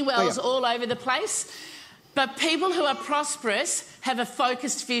dig many wells all over the place. But people who are prosperous have a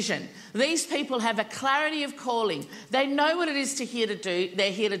focused vision. These people have a clarity of calling. They know what it is they're here to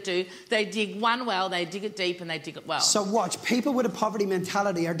do. They dig one well, they dig it deep, and they dig it well. So watch, people with a poverty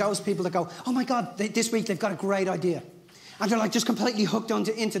mentality are those people that go, oh my God, this week they've got a great idea. And they're like just completely hooked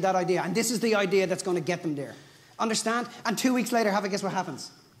into that idea. And this is the idea that's going to get them there. Understand? And 2 weeks later, have a guess what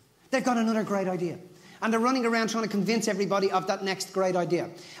happens? They've got another great idea. And they're running around trying to convince everybody of that next great idea.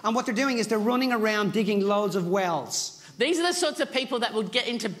 And what they're doing is they're running around digging loads of wells. These are the sorts of people that would get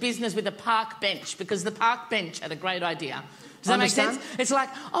into business with a park bench because the park bench had a great idea. Does that make sense? It's like,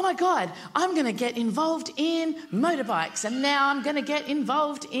 oh my God, I'm going to get involved in motorbikes, and now I'm going to get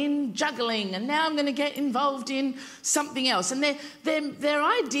involved in juggling, and now I'm going to get involved in something else. And their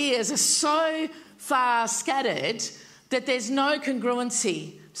ideas are so far scattered that there's no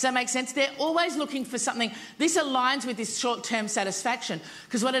congruency. Does that make sense? They're always looking for something. This aligns with this short-term satisfaction,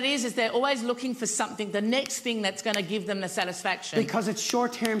 because what it is they're always looking for something, the next thing that's going to give them the satisfaction. Because it's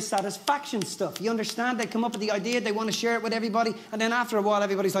short-term satisfaction stuff. You understand? They come up with the idea, they want to share it with everybody, and then after a while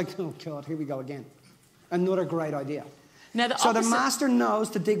everybody's like, oh God, here we go again. Another great idea. Now, the master knows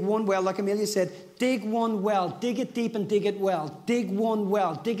to dig one well, like Amelia said, dig one well, dig it deep and dig it well. Dig one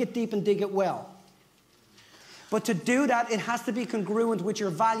well, dig it deep and dig it well. But to do that, it has to be congruent with your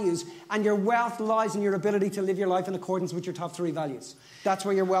values, and your wealth lies in your ability to live your life in accordance with your top 3 values. That's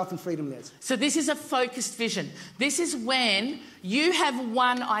where your wealth and freedom lives. So this is a focused vision. This is when you have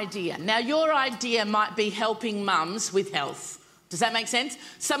one idea. Now, your idea might be helping mums with health. Does that make sense?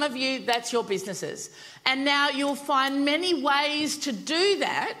 Some of you, that's your businesses. And now you'll find many ways to do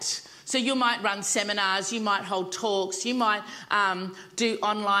that. So you might run seminars, you might hold talks, you might do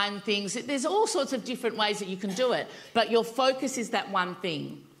online things. There's all sorts of different ways that you can do it. But your focus is that one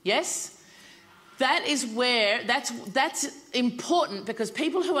thing. Yes? That is where, that's important, because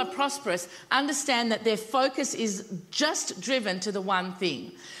people who are prosperous understand that their focus is just driven to the one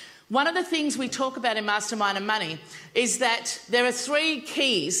thing. One of the things we talk about in Mastermind and Money is that there are 3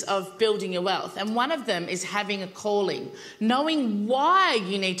 keys of building your wealth, and one of them is having a calling, knowing why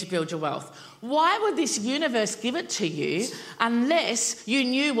you need to build your wealth. Why would this universe give it to you unless you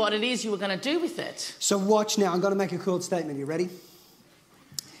knew what it is you were going to do with it? So watch now, I'm going to make a cool statement. You ready?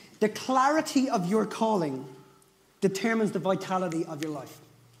 The clarity of your calling determines the vitality of your life.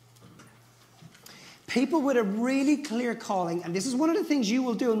 People with a really clear calling, and this is one of the things you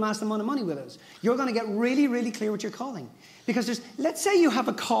will do in Mastermind and Money with us, you're going to get really, really clear with your calling. Because let's say you have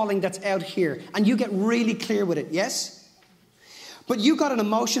a calling that's out here, and you get really clear with it, yes? But you got an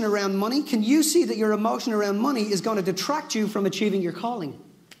emotion around money. Can you see that your emotion around money is going to detract you from achieving your calling?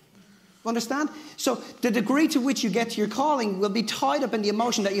 Understand? So the degree to which you get to your calling will be tied up in the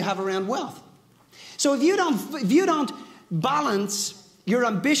emotion that you have around wealth. So if you don't balance your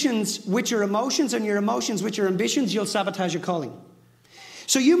ambitions with your emotions and your emotions with your ambitions, you'll sabotage your calling.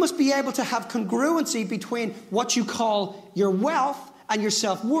 So you must be able to have congruency between what you call your wealth and your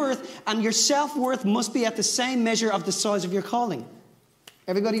self-worth, and your self-worth must be at the same measure of the size of your calling.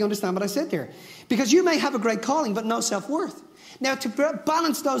 Everybody understand what I said there? Because you may have a great calling but no self-worth. Now, to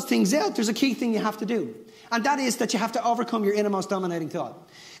balance those things out, there's a key thing you have to do. And that is that you have to overcome your innermost dominating thought.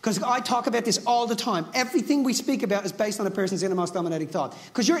 Because I talk about this all the time. Everything we speak about is based on a person's innermost dominating thought.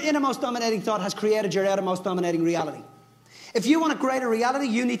 Because your innermost dominating thought has created your outermost dominating reality. If you want a greater reality,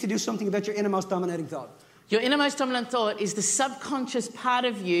 you need to do something about your innermost dominating thought. Your innermost dominant thought is the subconscious part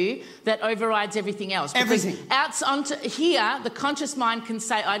of you that overrides everything else. Everything. Out onto here, the conscious mind can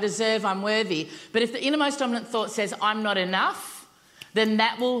say, I deserve, I'm worthy. But if the innermost dominant thought says, I'm not enough, then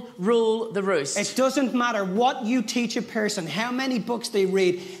that will rule the roost. It doesn't matter what you teach a person, how many books they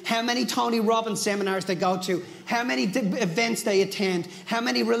read, how many Tony Robbins seminars they go to, how many events they attend, how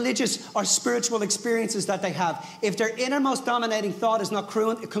many religious or spiritual experiences that they have. If their innermost dominating thought is not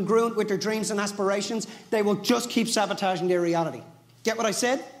congruent with their dreams and aspirations, they will just keep sabotaging their reality. Get what I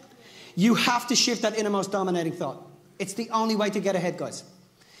said? You have to shift that innermost dominating thought. It's the only way to get ahead, guys.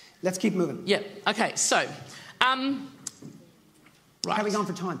 Let's keep moving. Yeah, okay, so... Right. How are we going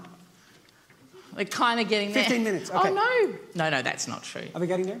for time? We're kind of getting there. 15 minutes. Okay. Oh, no. No, that's not true. Are we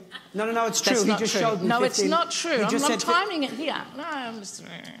getting there? No, it's true. He just showed me 15. No, it's not true. I'm timing it here. No, I'm just...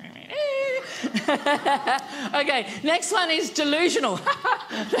 Okay, next one is delusional.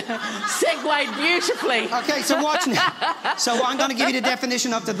 Segued beautifully. Okay, so watch now. So I'm going to give you the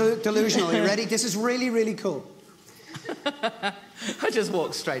definition of delusional. Are you ready? This is really, really cool. I just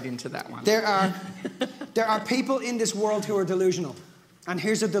walked straight into that one. There are people in this world who are delusional. And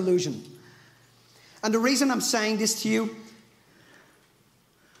here's a delusion. And the reason I'm saying this to you,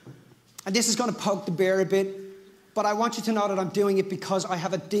 and this is going to poke the bear a bit, but I want you to know that I'm doing it because I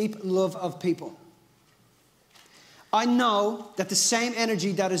have a deep love of people. I know that the same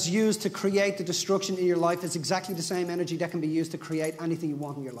energy that is used to create the destruction in your life is exactly the same energy that can be used to create anything you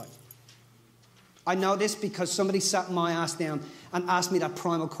want in your life. I know this because somebody sat my ass down and asked me that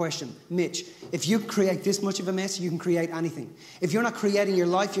primal question. Mitch, if you create this much of a mess, you can create anything. If you're not creating your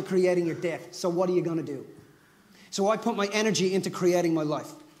life, you're creating your death. So what are you going to do? So I put my energy into creating my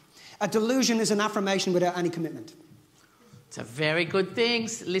life. A delusion is an affirmation without any commitment. It's a very good thing.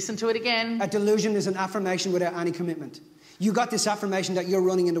 Listen to it again. A delusion is an affirmation without any commitment. You got this affirmation that you're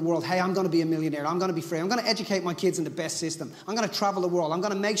running in the world. Hey, I'm going to be a millionaire. I'm going to be free. I'm going to educate my kids in the best system. I'm going to travel the world. I'm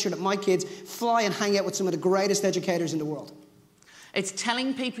going to make sure that my kids fly and hang out with some of the greatest educators in the world. It's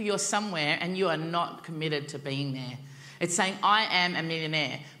telling people you're somewhere and you are not committed to being there. It's saying, I am a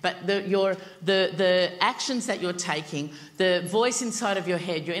millionaire. But the actions that you're taking, the voice inside of your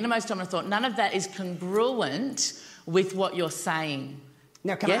head, your innermost dominant thought, none of that is congruent with what you're saying.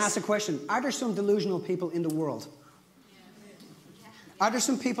 Now, can I ask a question? Are there some delusional people in the world? Are there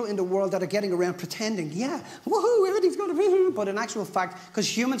some people in the world that are getting around pretending, yeah, woohoo, everything's going to be, but in actual fact,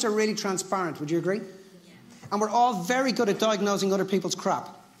 because humans are really transparent, would you agree? And we're all very good at diagnosing other people's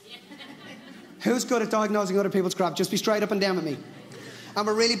crap. Who's good at diagnosing other people's crap? Just be straight up and down with me. And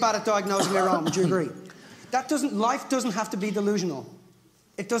we're really bad at diagnosing our own. Would you agree? Life doesn't have to be delusional.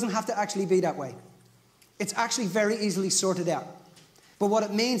 It doesn't have to actually be that way. It's actually very easily sorted out. But what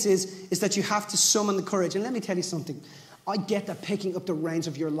it means is that you have to summon the courage. And let me tell you something. I get that picking up the reins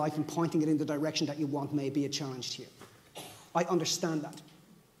of your life and pointing it in the direction that you want may be a challenge to you. I understand that.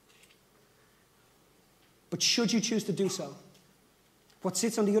 But should you choose to do so, what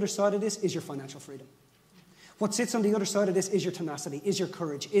sits on the other side of this is your financial freedom. What sits on the other side of this is your tenacity, is your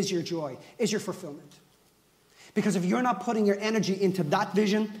courage, is your joy, is your fulfillment. Because if you're not putting your energy into that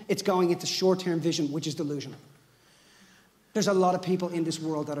vision, it's going into short-term vision, which is delusional. There's a lot of people in this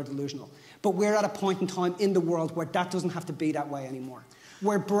world that are delusional. But we're at a point in time in the world where that doesn't have to be that way anymore.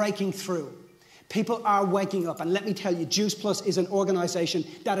 We're breaking through. People are waking up. And let me tell you, Juice Plus is an organization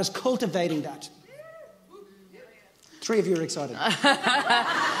that is cultivating that. 3 of you are excited.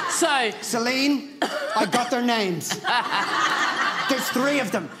 So, Celine, I got their names. There's 3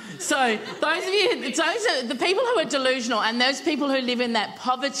 of them. So the people who are delusional and those people who live in that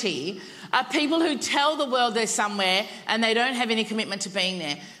poverty are people who tell the world they're somewhere and they don't have any commitment to being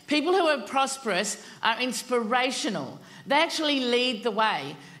there. People who are prosperous are inspirational. They actually lead the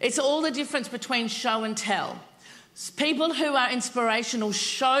way. It's all the difference between show and tell. People who are inspirational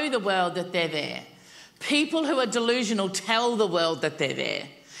show the world that they're there. People who are delusional tell the world that they're there.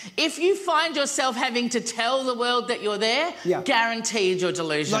 If you find yourself having to tell the world that you're there, guaranteed you're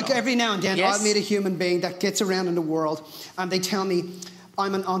delusional. Like every now and then, I meet a human being that gets around in the world and they tell me,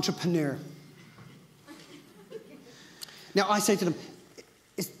 I'm an entrepreneur. Now, I say to them,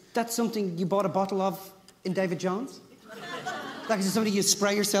 is that something you bought a bottle of in David Jones? Like, is it something you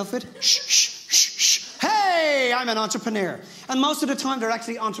spray yourself with? Shh, shh, shh, shh. Hey, I'm an entrepreneur. And most of the time, they're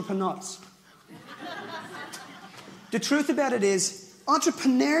actually entrepreneurs. The truth about it is,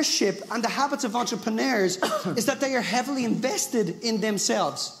 entrepreneurship and the habits of entrepreneurs is that they are heavily invested in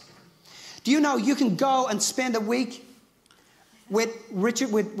themselves. Do you know you can go and spend a week with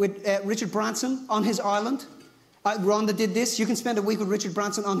Richard Branson on his island? Rhonda did this. You can spend a week with Richard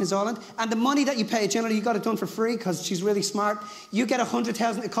Branson on his island, and the money that you pay, generally you got it done for free because she's really smart. You get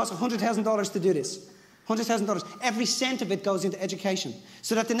 $100,000. It costs $100,000 to do this. $100,000. Every cent of it goes into education,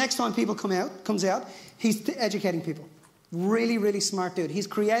 so that the next time people comes out, he's educating people. Really, really smart dude. He's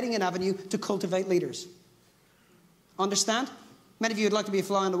creating an avenue to cultivate leaders. Understand? Many of you would like to be a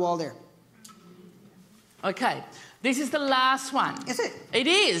fly on the wall there. Okay. This is the last one. Is it? It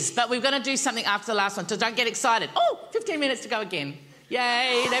is, but we're going to do something after the last one, so don't get excited. Oh, 15 minutes to go again.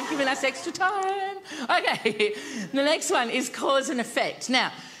 Yay, they've given us extra time. Okay, the next one is cause and effect.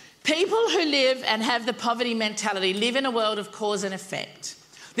 Now, people who live and have the poverty mentality live in a world of cause and effect.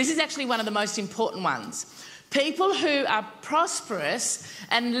 This is actually one of the most important ones. People who are prosperous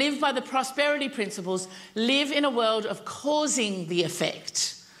and live by the prosperity principles live in a world of causing the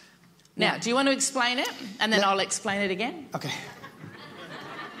effect. Now, do you want to explain it? And then I'll explain it again. Okay.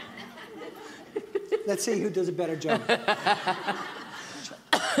 Let's see who does a better job.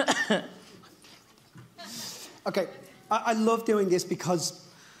 Okay, I love doing this because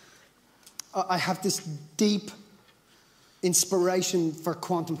I have this deep inspiration for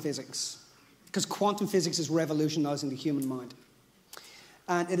quantum physics. Because quantum physics is revolutionizing the human mind.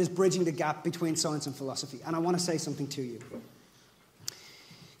 And it is bridging the gap between science and philosophy. And I want to say something to you.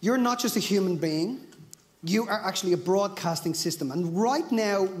 You're not just a human being, you are actually a broadcasting system. And right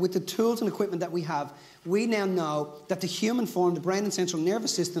now, with the tools and equipment that we have, we now know that the human form, the brain and central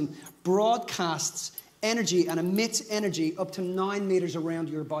nervous system, broadcasts energy and emits energy up to 9 meters around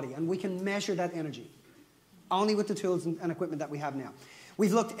your body. And we can measure that energy, only with the tools and equipment that we have now.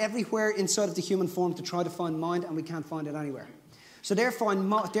 We've looked everywhere inside of the human form to try to find mind, and we can't find it anywhere. So therefore,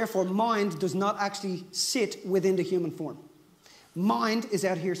 mind does not actually sit within the human form. Mind is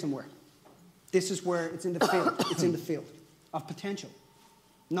out here somewhere. This is where it's in the field. It's in the field of potential,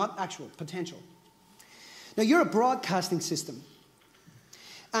 not actual potential. Now, you're a broadcasting system.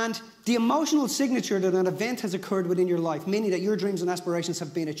 And the emotional signature that an event has occurred within your life, meaning that your dreams and aspirations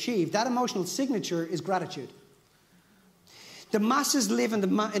have been achieved, that emotional signature is gratitude. The masses live in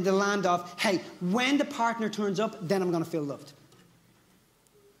the land of, hey, when the partner turns up, then I'm going to feel loved.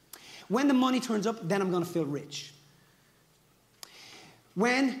 When the money turns up, then I'm going to feel rich.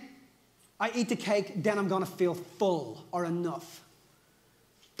 When I eat the cake, then I'm going to feel full or enough.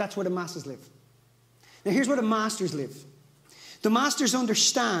 That's where the masses live. Now, here's where the masters live. The masters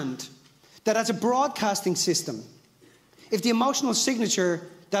understand that as a broadcasting system, if the emotional signature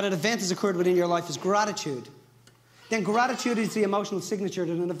that an event has occurred within your life is gratitude, then gratitude is the emotional signature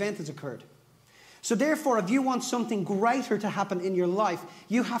that an event has occurred. So therefore, if you want something greater to happen in your life,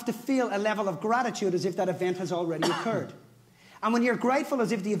 you have to feel a level of gratitude as if that event has already occurred. And when you're grateful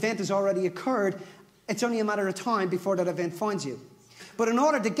as if the event has already occurred, it's only a matter of time before that event finds you. But in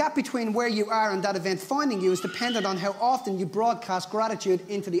order, the gap between where you are and that event finding you is dependent on how often you broadcast gratitude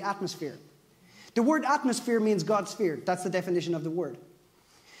into the atmosphere. The word atmosphere means God's sphere. That's the definition of the word.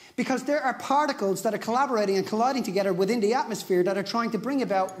 Because there are particles that are collaborating and colliding together within the atmosphere that are trying to bring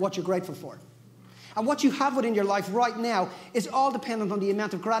about what you're grateful for. And what you have within your life right now is all dependent on the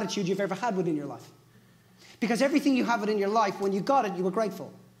amount of gratitude you've ever had within your life. Because everything you have within your life, when you got it, you were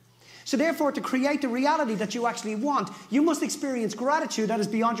grateful. So therefore, to create the reality that you actually want, you must experience gratitude that is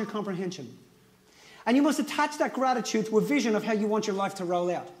beyond your comprehension. And you must attach that gratitude to a vision of how you want your life to roll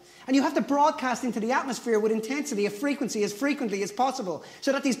out. And you have to broadcast into the atmosphere with intensity, a frequency as frequently as possible,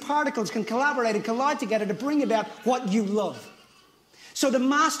 so that these particles can collaborate and collide together to bring about what you love. So the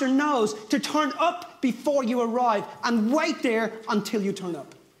master knows to turn up before you arrive and wait there until you turn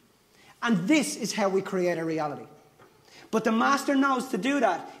up. And this is how we create a reality. But the master knows to do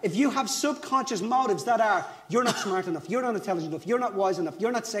that. If you have subconscious motives that are, you're not smart enough, you're not intelligent enough, you're not wise enough,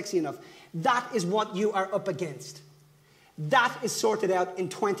 you're not sexy enough, that is what you are up against. That is sorted out in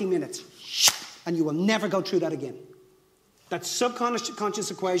 20 minutes. And you will never go through that again. That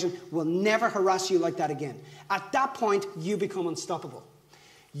subconscious equation will never harass you like that again. At that point, you become unstoppable.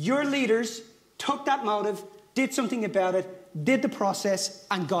 Your leaders took that motive, did something about it, did the process,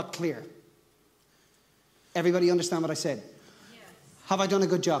 and got clear. Everybody understand what I said? Yes. Have I done a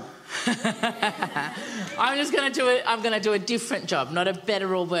good job? I'm going to do a different job, not a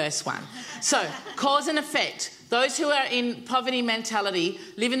better or worse one. So, cause and effect. Those who are in poverty mentality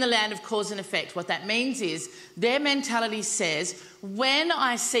live in the land of cause and effect. What that means is their mentality says, when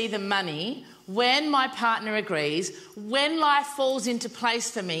I see the money, when my partner agrees, when life falls into place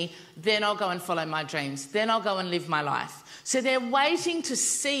for me, then I'll go and follow my dreams. Then I'll go and live my life. So they're waiting to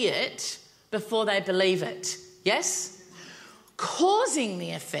see it before they believe it. Yes? Causing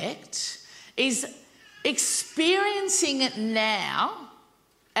the effect is experiencing it now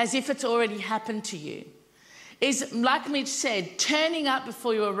as if it's already happened to you. Is, like Mitch said, turning up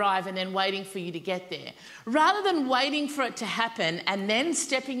before you arrive and then waiting for you to get there. Rather than waiting for it to happen and then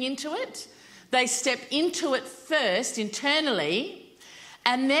stepping into it, they step into it first internally,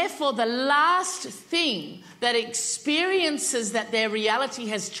 and therefore the last thing that experiences that their reality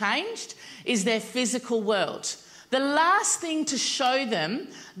has changed is their physical world. The last thing to show them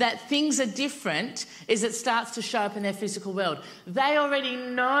that things are different is it starts to show up in their physical world. They already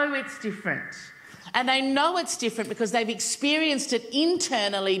know it's different. And they know it's different because they've experienced it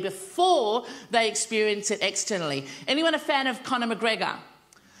internally before they experience it externally. Anyone a fan of Conor McGregor?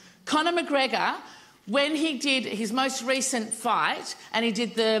 Conor McGregor, when he did his most recent fight and he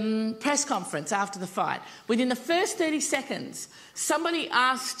did the press conference after the fight, within the first 30 seconds, somebody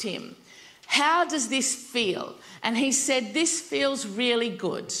asked him, how does this feel? And he said, this feels really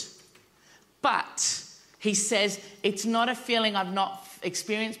good. But he says, it's not a feeling I've not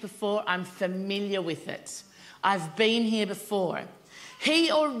experienced before. I'm familiar with it. I've been here before. He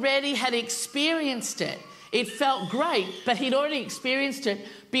already had experienced it. It felt great, but he'd already experienced it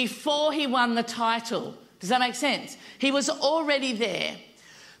before he won the title. Does that make sense? He was already there.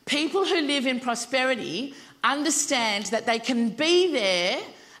 People who live in prosperity understand that they can be there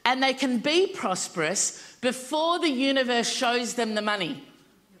and they can be prosperous before the universe shows them the money.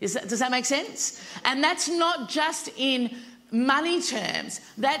 Does that make sense? And that's not just in money terms,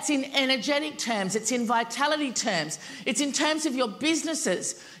 that's in energetic terms, it's in vitality terms, it's in terms of your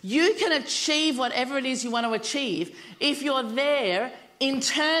businesses. You can achieve whatever it is you want to achieve if you're there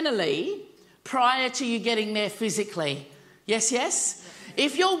internally prior to you getting there physically. Yes, yes?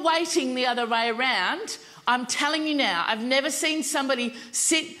 If you're waiting the other way around, I'm telling you now, I've never seen somebody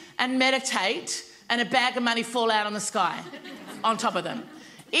sit and meditate and a bag of money fall out on the sky on top of them.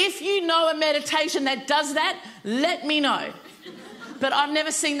 If you know a meditation that does that, let me know. But I've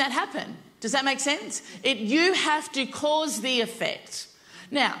never seen that happen. Does that make sense? You have to cause the effect.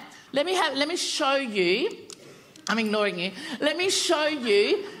 Now, let me show you, I'm ignoring you, let me show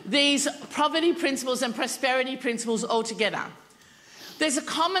you these poverty principles and prosperity principles all together. There's a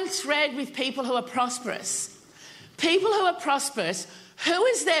common thread with people who are prosperous. People who are prosperous, who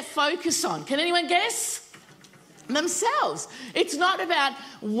is their focus on? Can anyone guess? Themselves. It's not about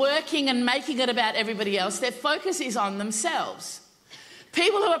working and making it about everybody else. Their focus is on themselves.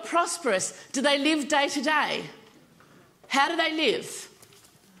 People who are prosperous, do they live day to day? How do they live?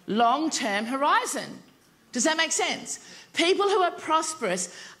 Long-term horizon. Does that make sense? People who are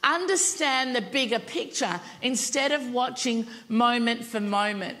prosperous understand the bigger picture instead of watching moment for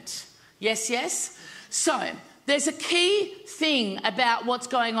moment. Yes, yes. So there's a key thing about what's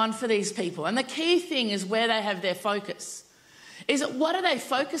going on for these people, and the key thing is where they have their focus. Is it what are they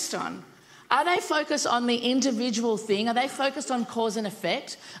focused on? Are they focused on the individual thing? Are they focused on cause and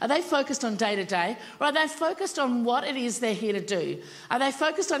effect? Are they focused on day to day? Or are they focused on what it is they're here to do? Are they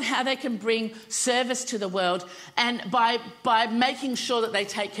focused on how they can bring service to the world and by making sure that they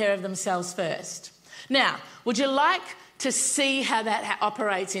take care of themselves first? Now, would you like to see how that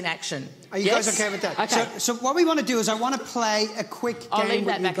operates in action? Are you guys okay with that? Okay. So what we want to do is I want to play a quick game I'll leave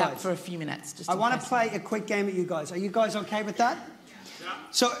that with you back guys. up for a few minutes. I want to play a quick game with you guys. Are you guys okay with that?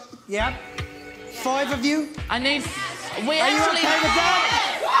 So, yeah? 5 of you? Are you okay with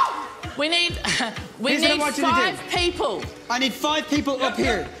that? We need Here's what I want you to 5 people. I need 5 people up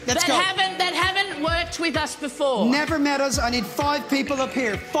here. Let's go. That haven't worked with us before. Never met us. I need 5 people up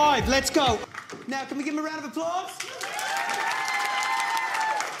here. 5, let's go. Now, can we give them a round of applause?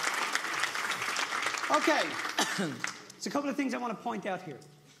 Okay. There's a couple of things I want to point out here.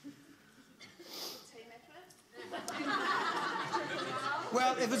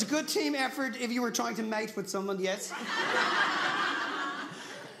 Well, it was a good team effort if you were trying to mate with someone, yes.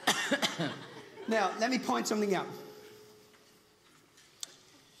 Now, let me point something out.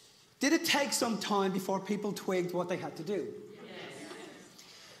 Did it take some time before people twigged what they had to do? Yes.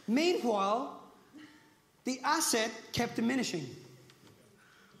 Meanwhile, the asset kept diminishing.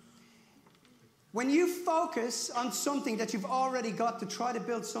 When you focus on something that you've already got to try to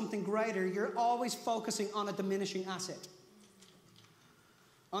build something greater, you're always focusing on a diminishing asset.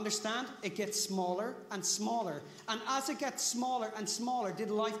 Understand? It gets smaller and smaller. And as it gets smaller and smaller,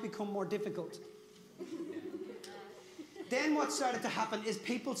 did life become more difficult? Then what started to happen is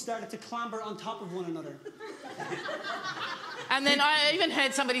people started to clamber on top of one another. And then I even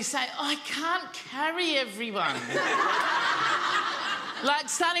heard somebody say, I can't carry everyone. Like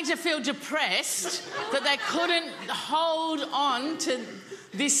starting to feel depressed that they couldn't hold on to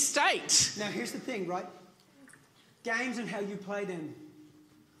this state. Now here's the thing, right? Games and how you play them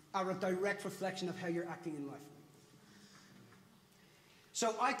are a direct reflection of how you're acting in life.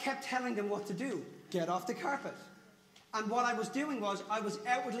 So I kept telling them what to do. Get off the carpet. And what I was doing was I was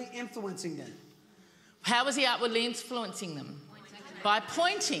outwardly influencing them. How was he outwardly influencing them? By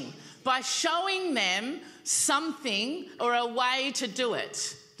pointing, by showing them something or a way to do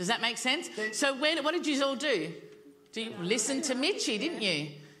it. Does that make sense? So what did you all do? You listened to Mitchie, didn't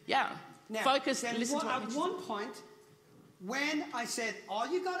you? Yeah. Now, focus, listen to what at one point, when I said,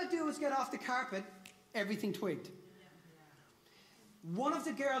 all you got to do is get off the carpet, everything twigged. One of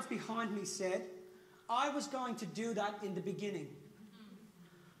the girls behind me said, I was going to do that in the beginning.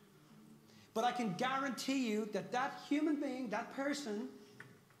 But I can guarantee you that that human being, that person,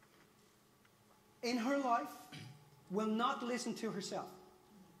 in her life, will not listen to herself.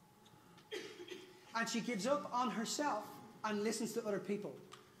 And she gives up on herself and listens to other people.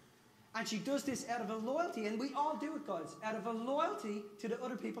 And she does this out of a loyalty, and we all do it, guys, out of a loyalty to the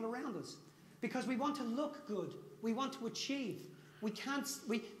other people around us. Because we want to look good. We want to achieve.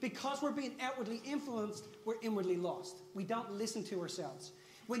 Because we're being outwardly influenced, we're inwardly lost. We don't listen to ourselves.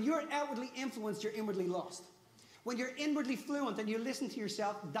 When you're outwardly influenced, you're inwardly lost. When you're inwardly fluent and you listen to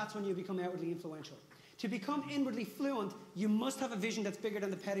yourself, that's when you become outwardly influential. To become inwardly fluent, you must have a vision that's bigger than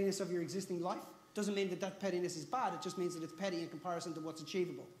the pettiness of your existing life. Doesn't mean that that pettiness is bad. It just means that it's petty in comparison to what's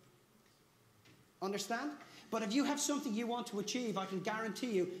achievable. Understand? But if you have something you want to achieve, I can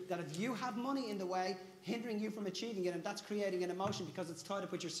guarantee you that if you have money in the way, hindering you from achieving it, and that's creating an emotion because it's tied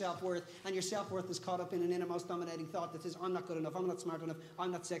up with your self-worth, and your self-worth is caught up in an innermost dominating thought that says, I'm not good enough, I'm not smart enough,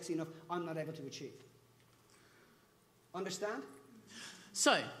 I'm not sexy enough, I'm not able to achieve. Understand?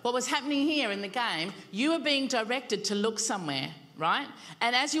 So, what was happening here in the game, you were being directed to look somewhere, right?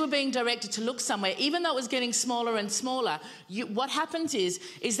 And as you were being directed to look somewhere, even though it was getting smaller and smaller, what happens is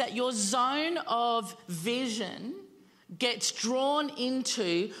that your zone of vision gets drawn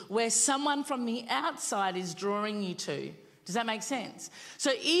into where someone from the outside is drawing you to. Does that make sense?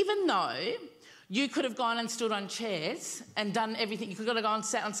 So even though you could have gone and stood on chairs and done everything, you could have gone and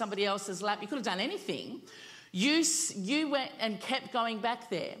sat on somebody else's lap, you could have done anything, you went and kept going back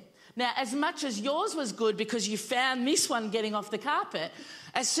there. Now, as much as yours was good because you found this one getting off the carpet,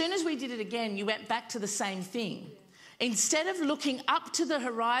 as soon as we did it again, you went back to the same thing. Instead of looking up to the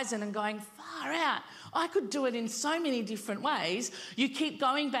horizon and going, far out, I could do it in so many different ways, you keep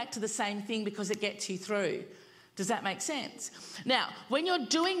going back to the same thing because it gets you through. Does that make sense? Now, when you're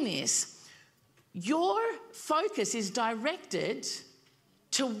doing this, your focus is directed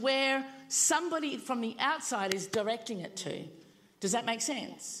to where somebody from the outside is directing it to. Does that make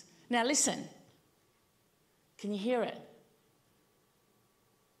sense? Now listen. Can you hear it?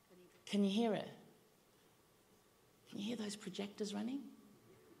 Can you hear it? Can you hear those projectors running?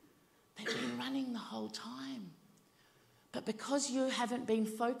 They've been running the whole time. But because you haven't been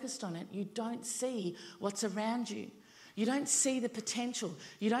focused on it, you don't see what's around you. You don't see the potential.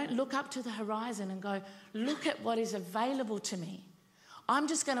 You don't look up to the horizon and go, look at what is available to me. I'm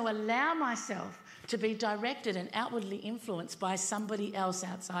just going to allow myself to be directed and outwardly influenced by somebody else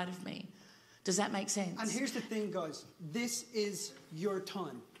outside of me. Does that make sense? And here's the thing, guys. This is your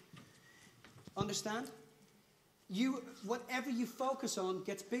time. Understand? Whatever you focus on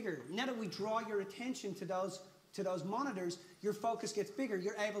gets bigger. Now that we draw your attention to those monitors, your focus gets bigger.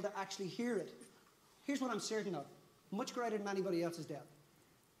 You're able to actually hear it. Here's what I'm certain of. Much greater than anybody else's doubt.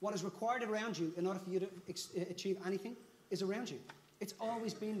 What is required around you in order for you to achieve anything is around you. It's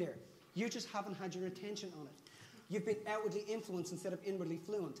always been there. You just haven't had your attention on it. You've been outwardly influenced instead of inwardly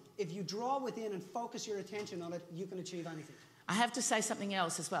fluent. If you draw within and focus your attention on it, you can achieve anything. I have to say something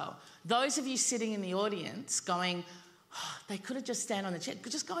else as well. Those of you sitting in the audience going, oh, they could have just stand on the chair.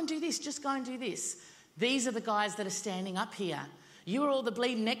 Just go and do this. Just go and do this. These are the guys that are standing up here. You are all the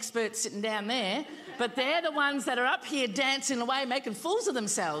bleeding experts sitting down there, but they're the ones that are up here dancing away, making fools of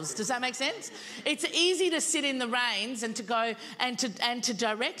themselves. Does that make sense? It's easy to sit in the reins and to go and to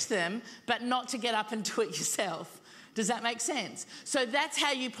direct them, but not to get up and do it yourself. Does that make sense? So that's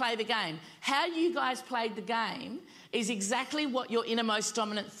how you play the game. How you guys played the game is exactly what your innermost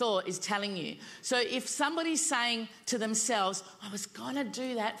dominant thought is telling you. So if somebody's saying to themselves, I was going to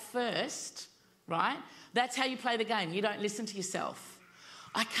do that first, right? That's how you play the game. You don't listen to yourself.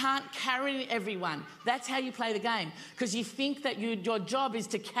 I can't carry everyone. That's how you play the game, because you think that your job is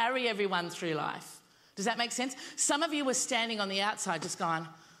to carry everyone through life. Does that make sense? Some of you were standing on the outside just going,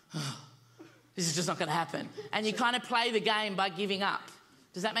 oh, this is just not going to happen. And you kind of play the game by giving up.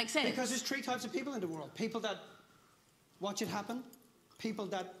 Does that make sense? Because there's three types of people in the world. People that watch it happen, people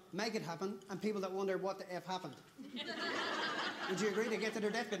that make it happen, and people that wonder what the F happened. Would you agree? They get to their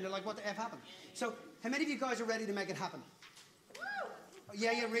deathbed and they're like, what the F happened? So, how many of you guys are ready to make it happen?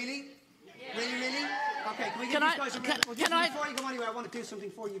 Yeah, really? Yeah. Really? Okay, can we give these guys a round? Before you go anywhere, I want to do something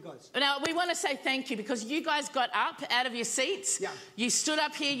for you guys. Now, we want to say thank you, because you guys got up out of your seats. Yeah. You stood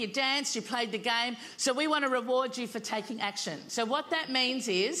up here, you danced, you played the game. So we want to reward you for taking action. So what that means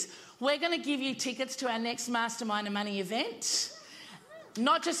is we're going to give you tickets to our next Mastermind and Money event.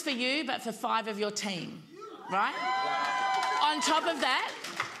 Not just for you, but for 5 of your team, right? On top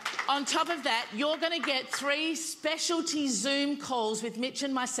of that, you're going to get 3 specialty Zoom calls with Mitch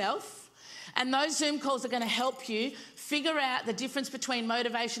and myself. And those Zoom calls are going to help you figure out the difference between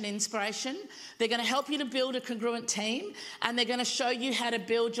motivation and inspiration. They're going to help you to build a congruent team, and they're going to show you how to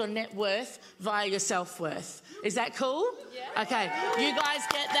build your net worth via your self-worth. Is that cool? Yeah. Okay, you guys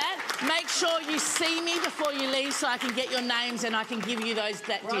get that? Make sure you see me before you leave so I can get your names and I can give you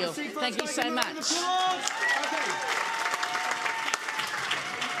that deal. Thank you so much. Okay.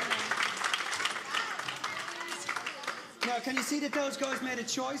 Now, can you see that those guys made a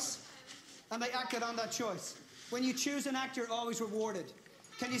choice and they acted on that choice? When you choose an act, you're always rewarded.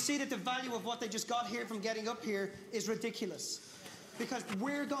 Can you see that the value of what they just got here from getting up here is ridiculous? Because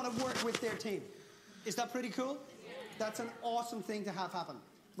we're going to work with their team. Is that pretty cool? That's an awesome thing to have happen.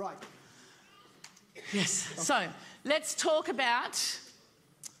 Right. Yes. Okay. So let's talk about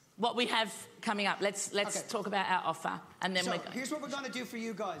what we have coming up. Let's talk about our offer, and then here's what we're going to do for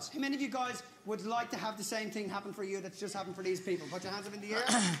you guys. How many of you guys would like to have the same thing happen for you that's just happened for these people? Put your hands up in the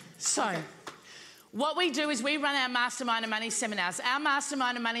air. What we do is we run our Mastermind and Money seminars. Our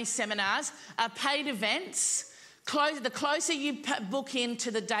Mastermind and Money seminars are paid events. The closer you book in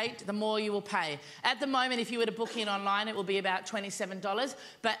to the date, the more you will pay. At the moment, if you were to book in online, it will be about $27.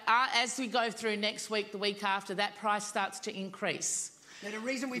 But as we go through next week, the week after, that price starts to increase. Now, the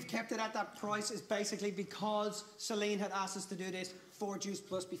reason we've kept it at that price is basically because Celine had asked us to do this for Juice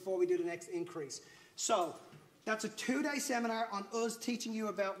Plus before we do the next increase. So that's a 2-day seminar on us teaching you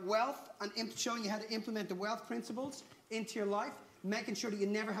about wealth and showing you how to implement the wealth principles into your life, making sure that you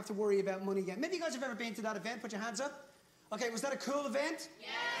never have to worry about money again. Maybe you guys have ever been to that event. Put your hands up. Okay, was that a cool event? Yes.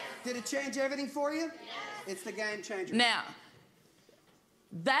 Did it change everything for you? Yes. It's the game changer. Now,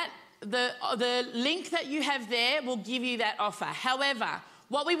 the link that you have there will give you that offer. However,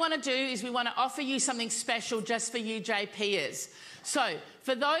 what we want to do is we want to offer you something special just for you JPers. So,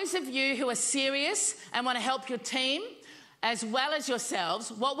 for those of you who are serious and want to help your team, as well as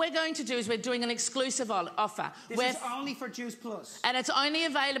yourselves, what we're going to do is we're doing an exclusive offer. This is only for Juice Plus. And it's only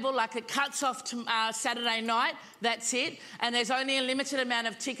available, like it cuts off to, Saturday night, that's it. And there's only a limited amount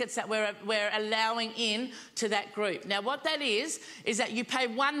of tickets that we're allowing in to that group. Now, what that is that you pay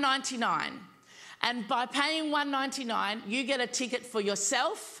 $199. And by paying $199, you get a ticket for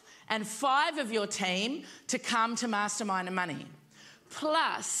yourself and 5 of your team to come to Mastermind and Money.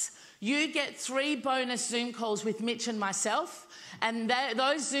 Plus, you get 3 bonus Zoom calls with Mitch and myself, and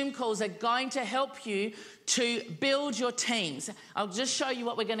those Zoom calls are going to help you to build your teams. I'll just show you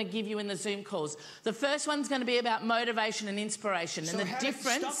what we're going to give you in the Zoom calls. The first one's going to be about motivation and inspiration. So and the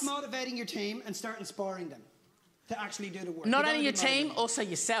difference... Stop motivating your team and start inspiring them to actually do the work. Not only your team, also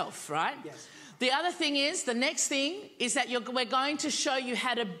yourself, right? Yes. The other thing is, the next thing is that we're going to show you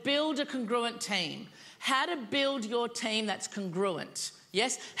how to build a congruent team. How to build your team that's congruent.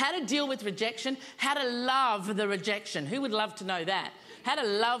 Yes? How to deal with rejection. How to love the rejection. Who would love to know that? How to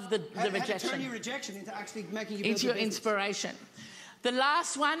love the rejection. How to turn your rejection into actually making you build into your inspiration. The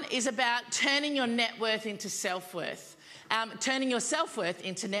last one is about turning your net worth into self-worth. Turning your self-worth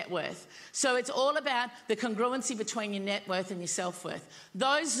into net worth. So it's all about the congruency between your net worth and your self-worth.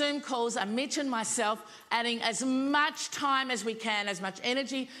 Those Zoom calls are Mitch and myself adding as much time as we can, as much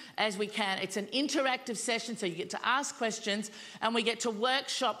energy as we can. It's an interactive session, so you get to ask questions and we get to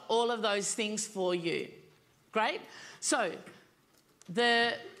workshop all of those things for you. Great? So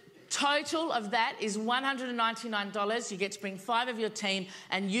the total of that is $199. You get to bring 5 of your team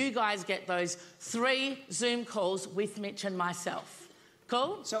and you guys get those 3 Zoom calls with Mitch and myself.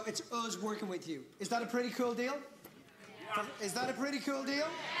 Cool? So it's us working with you. Is that a pretty cool deal? Yeah. Is that a pretty cool deal?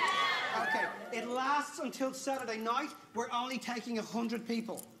 Yeah. Okay. It lasts until Saturday night. We're only taking 100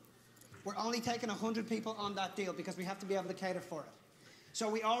 people. We're only taking 100 people on that deal because we have to be able to cater for it. So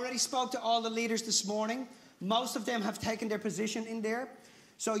we already spoke to all the leaders this morning. Most of them have taken their position in there.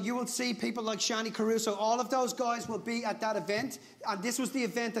 So you will see people like Shani Caruso. All of those guys will be at that event. And this was the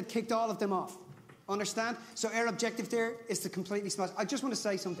event that kicked all of them off. Understand? So our objective there is to completely smash. I just want to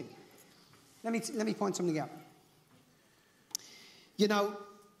say something. Let me point something out. You know,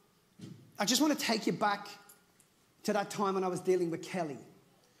 I just want to take you back to that time when I was dealing with Kelly.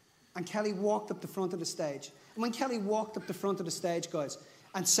 And Kelly walked up the front of the stage. And when Kelly walked up the front of the stage, guys,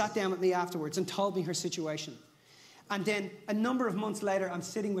 and sat down with me afterwards and told me her situation. And then a number of months later, I'm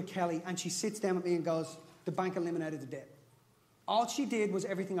sitting with Kelly and she sits down with me and goes, the bank eliminated the debt. All she did was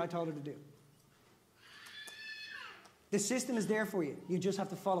everything I told her to do. The system is there for you. You just have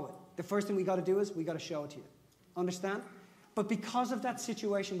to follow it. The first thing we got to do is we got to show it to you. Understand? But because of that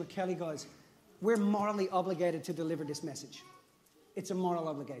situation with Kelly, guys, we're morally obligated to deliver this message. It's a moral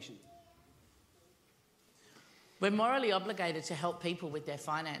obligation. We're morally obligated to help people with their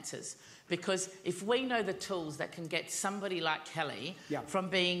finances because if we know the tools that can get somebody like Kelly from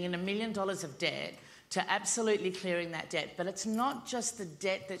being in $1 million of debt to absolutely clearing that debt, but it's not just the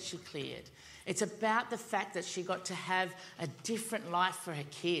debt that she cleared. It's about the fact that she got to have a different life for her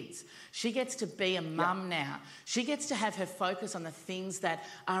kids. She gets to be a mum now. She gets to have her focus on the things that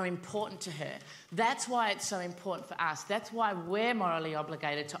are important to her. That's why it's so important for us. That's why we're morally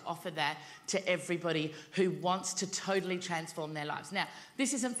obligated to offer that to everybody who wants to totally transform their lives. Now,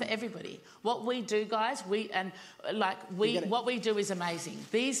 this isn't for everybody. What we do, guys, what we do is amazing.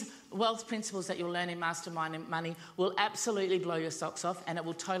 These wealth principles that you'll learn in Mastermind and Money will absolutely blow your socks off and it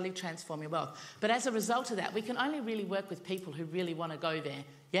will totally transform your wealth. But as a result of that, we can only really work with people who really want to go there.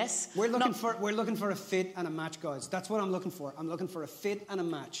 Yes? We're looking for a fit and a match, guys. That's what I'm looking for. I'm looking for a fit and a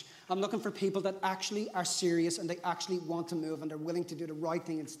match. I'm looking for people that actually are serious and they actually want to move and they're willing to do the right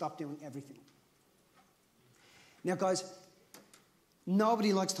thing and stop doing everything. Now, guys,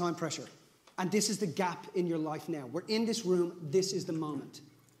 nobody likes time pressure. And this is the gap in your life now. We're in this room. This is the moment.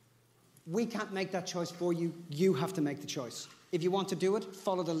 We can't make that choice for you. You have to make the choice. If you want to do it,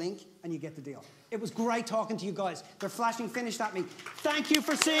 follow the link and you get the deal. It was great talking to you guys. They're flashing finished at me. Thank you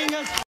for seeing us.